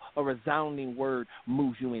small. A resounding word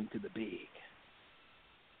moves you into the big.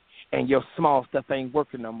 And your small stuff ain't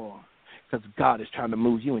working no more because God is trying to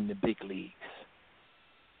move you in the big leagues.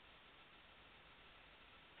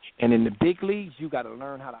 And in the big leagues, you got to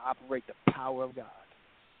learn how to operate the power of God.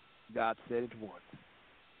 God said it once.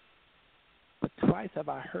 But twice have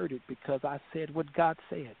I heard it because I said what God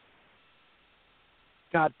said.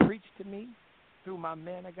 God preached to me through my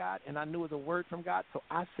man of God, and I knew it was a word from God, so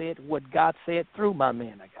I said what God said through my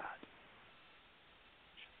man of God.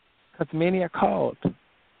 Because many are called.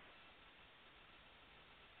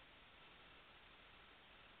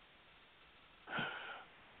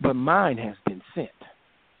 But mine has been sent.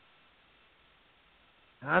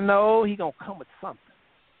 I know he's going to come with something.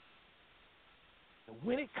 And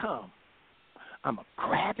when it comes, I'm going to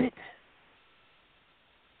grab it,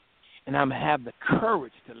 and I'm going to have the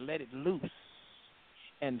courage to let it loose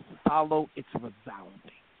and follow its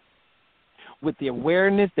resounding. With the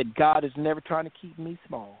awareness that God is never trying to keep me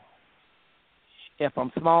small. If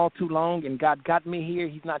I'm small too long and God got me here,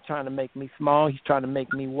 he's not trying to make me small. He's trying to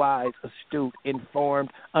make me wise, astute,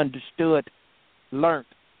 informed, understood, learned,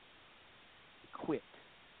 equipped,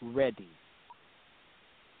 ready.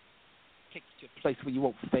 Take you to a place where you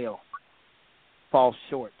won't fail, fall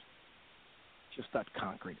short. You'll start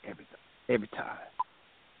conquering every time.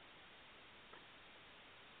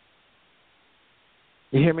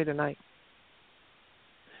 You hear me tonight?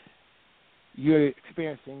 You're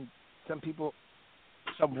experiencing,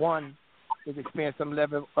 someone is experiencing some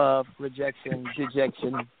level of rejection,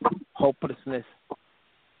 dejection, hopelessness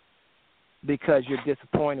because you're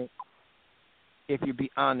disappointed, if you be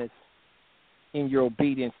honest, in your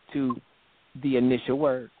obedience to the initial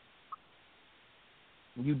word.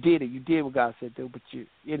 You did it. You did what God said do, but you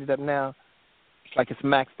ended up now like it's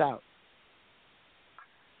maxed out.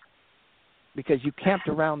 Because you camped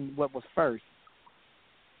around what was first.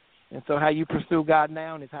 And so how you pursue God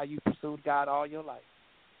now is how you pursued God all your life.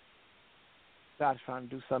 God's trying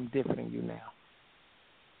to do something different in you now.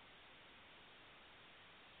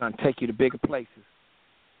 Trying to take you to bigger places.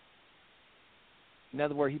 In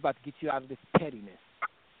other words, he's about to get you out of this pettiness.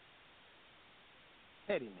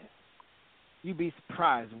 Pettiness. You'd be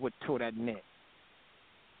surprised what tore that net.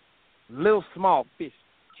 Little small fish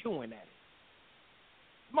chewing at it.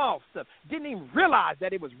 Small stuff. Didn't even realize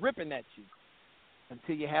that it was ripping at you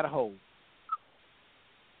until you had a hold.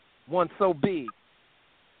 One so big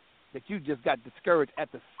that you just got discouraged at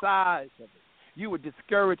the size of it. You were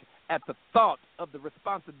discouraged at the thought of the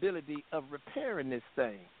responsibility of repairing this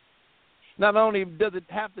thing. Not only does it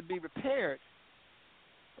have to be repaired,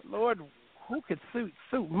 but Lord, who could suit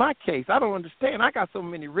my case? I don't understand. I got so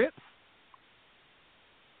many rips.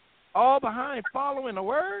 All behind following the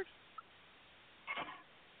word.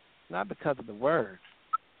 Not because of the word.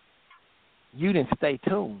 You didn't stay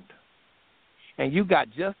tuned. And you got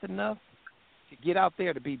just enough to get out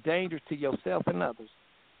there to be dangerous to yourself and others.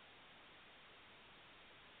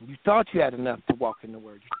 You thought you had enough to walk in the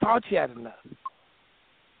word. You thought you had enough.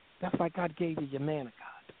 That's why God gave you your man of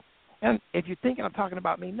God. And if you're thinking I'm talking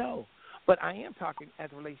about me, no. But I am talking as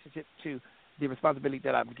a relationship to the responsibility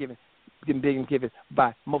that I've been given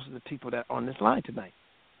by most of the people that are on this line tonight.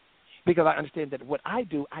 Because I understand that what I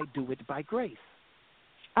do it by grace.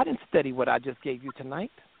 I didn't study what I just gave you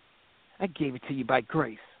tonight. I gave it to you by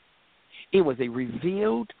grace. It was a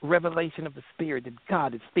revealed revelation of the Spirit that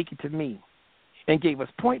God is speaking to me and gave us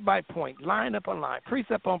point by point, line upon line,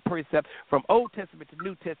 precept on precept, from Old Testament to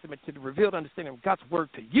New Testament to the revealed understanding of God's word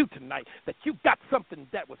to you tonight, that you got something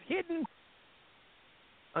that was hidden,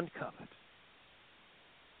 uncovered.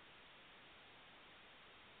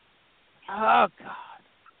 Oh, God.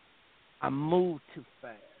 I moved too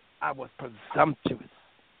fast. I was presumptuous.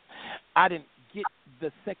 I didn't get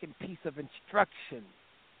the second piece of instruction.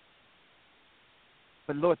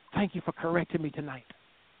 But, Lord, thank you for correcting me tonight.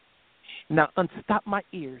 Now, unstop my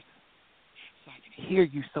ears so I can hear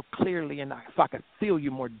you so clearly and so I can feel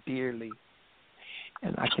you more dearly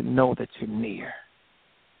and I can know that you're near.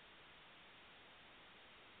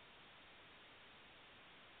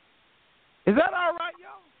 Is that all right,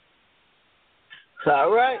 y'all? It's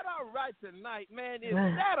all right. Is that all right tonight, man? Is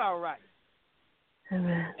that all right?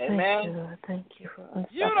 Amen. Amen. Thank you, Lord. Thank you for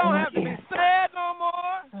unstopping You don't have to my be ears. sad no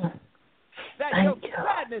more. That Thank your you.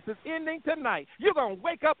 sadness is ending tonight. You're going to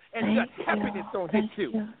wake up and Thank just happiness going to hit Thank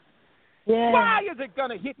you. Yeah. Why is it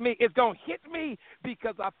going to hit me? It's going to hit me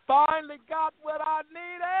because I finally got what I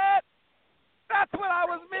needed. That's what I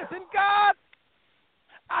was missing, God.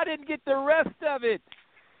 I didn't get the rest of it.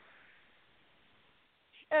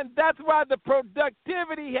 And that's why the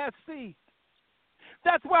productivity has ceased.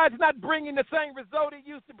 That's why it's not bringing the same result it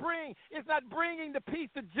used to bring. It's not bringing the peace,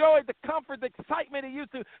 the joy, the comfort, the excitement it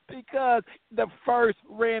used to, because the first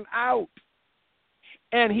ran out.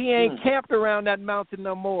 And he ain't camped around that mountain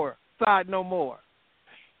no more, side no more.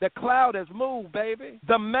 The cloud has moved, baby.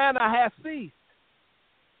 The manna has ceased.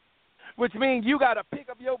 Which means you got to pick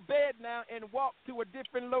up your bed now and walk to a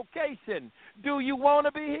different location. Do you want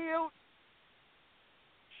to be healed?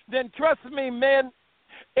 Then trust me, men,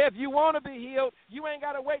 if you want to be healed, you ain't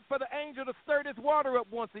got to wait for the angel to stir this water up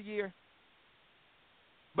once a year.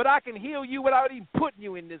 But I can heal you without even putting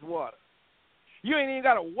you in this water. You ain't even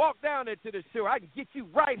got to walk down there to the shore. I can get you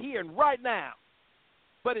right here and right now.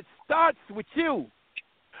 But it starts with you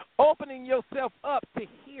opening yourself up to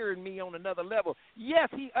hearing me on another level. Yes,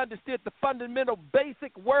 he understood the fundamental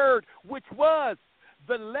basic word, which was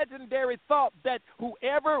the legendary thought that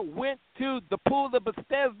whoever went to the pool of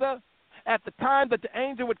Bethesda at the time that the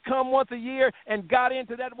angel would come once a year and got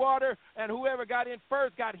into that water, and whoever got in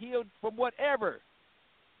first got healed from whatever.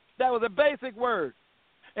 That was a basic word.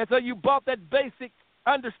 And so you bought that basic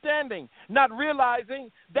understanding, not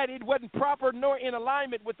realizing that it wasn't proper nor in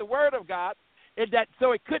alignment with the word of God.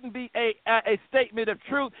 So it couldn't be a statement of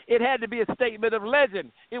truth. It had to be a statement of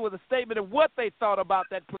legend. It was a statement of what they thought about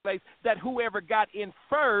that place, that whoever got in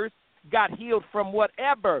first got healed from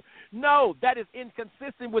whatever. No, that is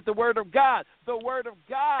inconsistent with the word of God. The word of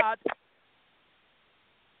God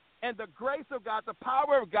and the grace of God, the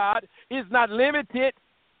power of God, is not limited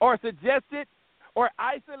or suggested or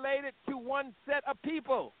isolated to one set of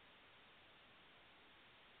people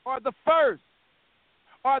or the first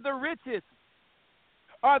or the richest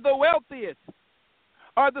or the wealthiest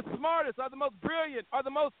or the smartest or the most brilliant or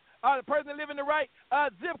the person that live in the right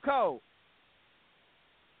zip code.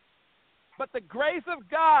 But the grace of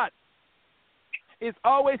God is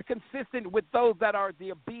always consistent with those that are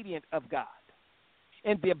the obedient of God.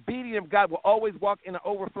 And the obedient of God will always walk in an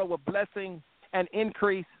overflow of blessing and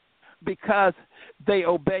increase because they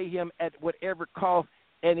obey him at whatever cost,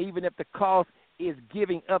 and even if the cost is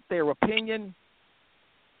giving up their opinion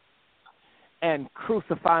and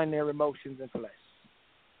crucifying their emotions and flesh,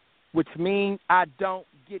 which means I don't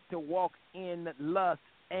get to walk in lust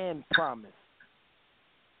and promise.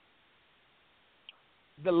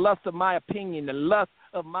 The lust of my opinion, the lust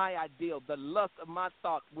of my ideal, the lust of my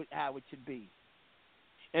thoughts with how it should be.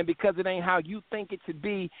 And because it ain't how you think it should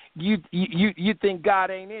be, you think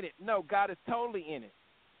God ain't in it. No, God is totally in it.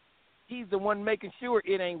 He's the one making sure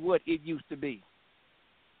it ain't what it used to be.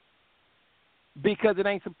 Because it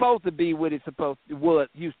ain't supposed to be what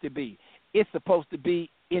used to be. It's supposed to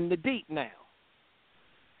be in the deep now.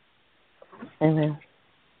 Amen.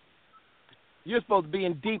 You're supposed to be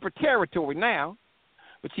in deeper territory now,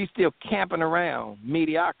 but you're still camping around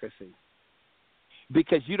mediocrity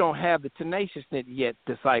because you don't have the tenaciousness yet,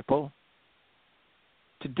 disciple,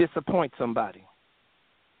 to disappoint somebody.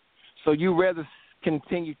 So you rather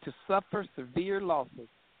continue to suffer severe losses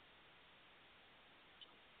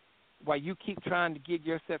while you keep trying to get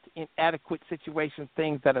yourself to inadequate situations,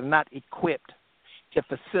 things that are not equipped to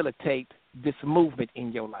facilitate this movement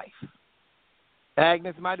in your life.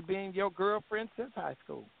 Agnes might have been your girlfriend since high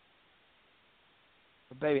school.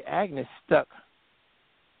 But, baby, Agnes stuck.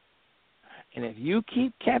 And if you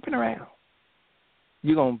keep camping around,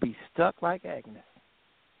 you're going to be stuck like Agnes.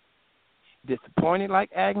 Disappointed like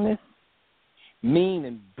Agnes. Mean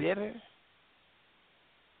and bitter.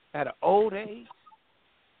 At an old age.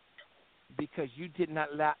 Because you did not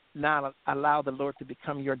allow the Lord to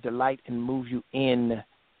become your delight and move you in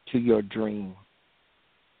to your dream.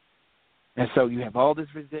 And so you have all this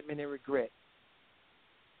resentment and regret.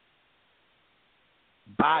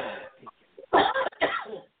 Body ticking.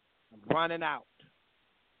 Running out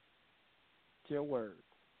to your word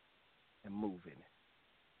and moving.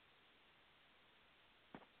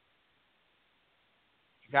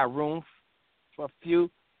 You got room for a few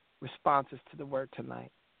responses to the word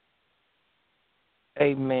tonight.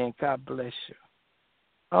 Amen. God bless you.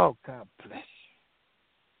 Oh, God bless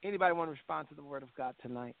you. Anybody want to respond to the word of God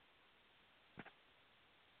tonight?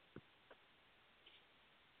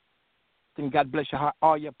 Then God bless your heart,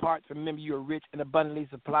 all your parts. Remember, you are rich and abundantly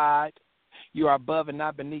supplied. You are above and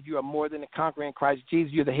not beneath. You are more than a conqueror in Christ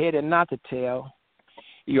Jesus. You're the head and not the tail.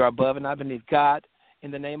 You are above and not beneath. God,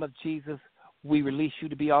 in the name of Jesus, we release you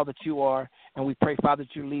to be all that you are, and we pray, Father,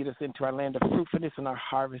 that you lead us into our land of fruitfulness and our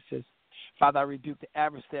harvests. Father, I rebuke the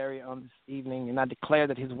adversary on this evening, and I declare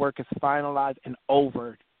that his work is finalized and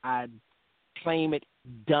over. I claim it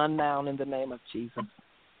done now in the name of Jesus.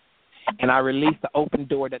 And I release the open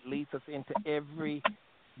door that leads us into every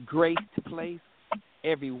graced place,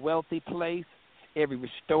 every wealthy place, every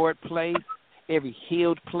restored place, every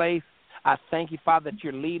healed place. I thank you, Father, that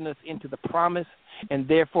you're leading us into the promise, and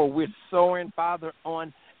therefore we're soaring, Father,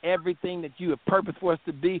 on everything that you have purposed for us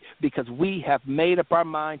to be, because we have made up our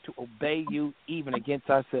mind to obey you even against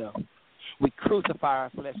ourselves. We crucify our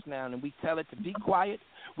flesh now, and we tell it to be quiet.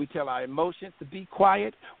 We tell our emotions to be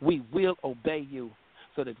quiet. We will obey you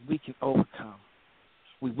so that we can overcome.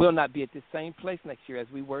 We will not be at the same place next year as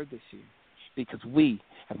we were this year, because we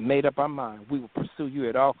have made up our mind. We will pursue you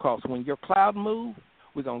at all costs. When your cloud moves,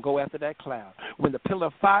 we're going to go after that cloud. When the pillar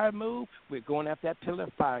of fire moves, we're going after that pillar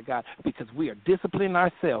of fire, God, because we are disciplining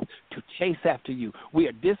ourselves to chase after you. We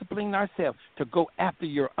are disciplining ourselves to go after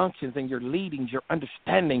your unctions and your leadings, your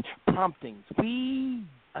understanding, promptings. We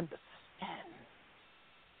understand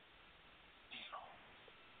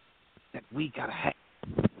that we got to have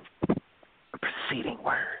a preceding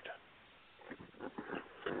word.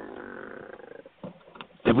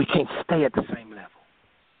 That we can't stay at the same level.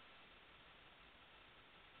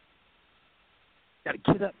 Got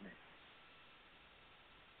to get up, man.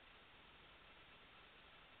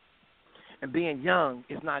 And being young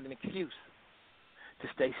is not an excuse to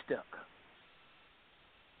stay stuck.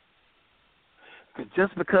 Because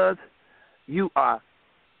just because you are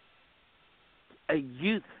a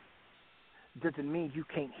youth doesn't mean you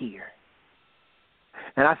can't hear.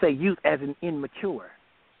 And I say youth as an immature.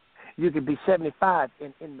 You could be 75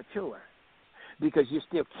 and immature because you're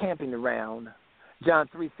still camping around John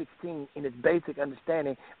 3:16 in its basic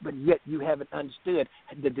understanding, but yet you haven't understood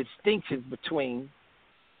the distinctions between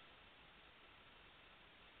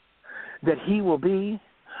that he will be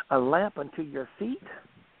a lamp unto your feet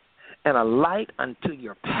and a light unto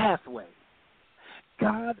your pathway.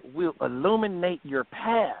 God will illuminate your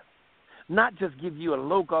path, not just give you a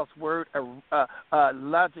logos word, a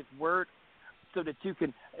logic word, so that you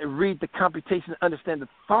can read the computation and understand the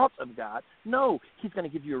thoughts of God. No, he's going to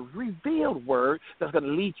give you a revealed word that's going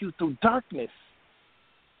to lead you through darkness.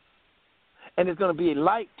 And it's going to be a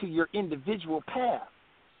light to your individual path.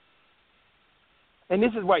 And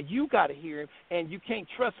this is why you got to hear him, and you can't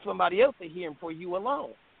trust somebody else to hear him for you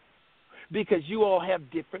alone, because you all have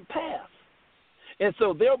different paths. And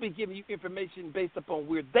so they'll be giving you information based upon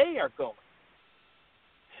where they are going.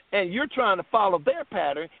 And you're trying to follow their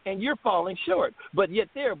pattern, and you're falling short, but yet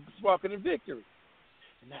they're walking in victory.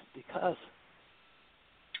 And that's because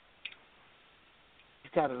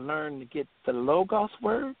you've got to learn to get the Logos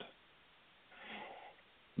word,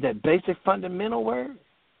 that basic fundamental word,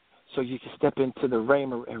 so you can step into the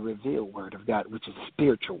Rhema and revealed word of God, which is a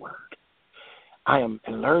spiritual word. I am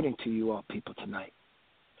alerting to you all people tonight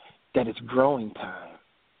that it's growing time.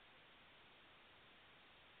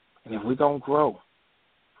 And if we're going to grow,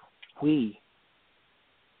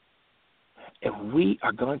 if we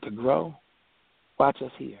are going to grow, watch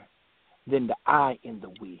us here, then the I in the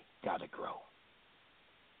we got to grow.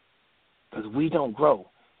 Because we don't grow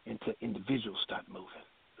until individuals start moving.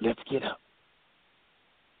 Let's get up.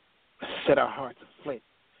 Let's set our hearts aflame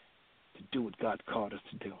to do what God called us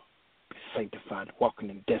to do. Be sanctified, walking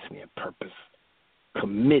in destiny and purpose,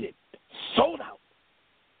 committed, sold out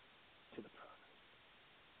to the promise.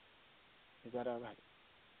 Is that all right?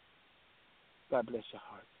 God bless your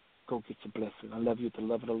heart. Go get your blessing. I love you with the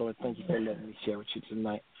love of the Lord. Thank you for letting me share with you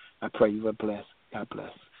tonight. I pray you are blessed. God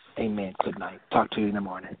bless. Amen. Good night. Talk to you in the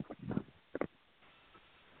morning.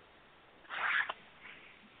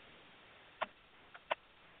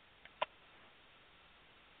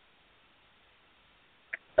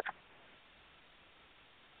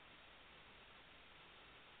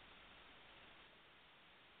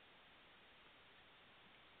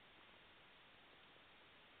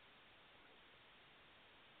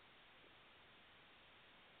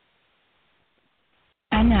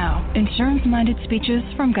 And now, insurance-minded speeches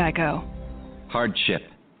from GEICO. Hardship.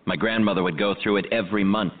 My grandmother would go through it every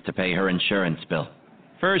month to pay her insurance bill.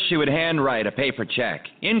 First, she would handwrite a paper check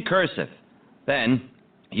in cursive. Then,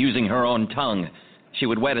 using her own tongue, she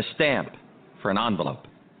would wet a stamp for an envelope.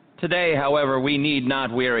 Today, however, we need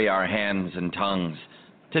not weary our hands and tongues.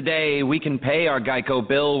 Today, we can pay our GEICO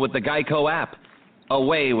bill with the GEICO app.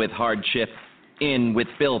 Away with hardship, in with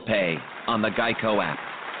bill pay on the GEICO app.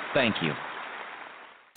 Thank you.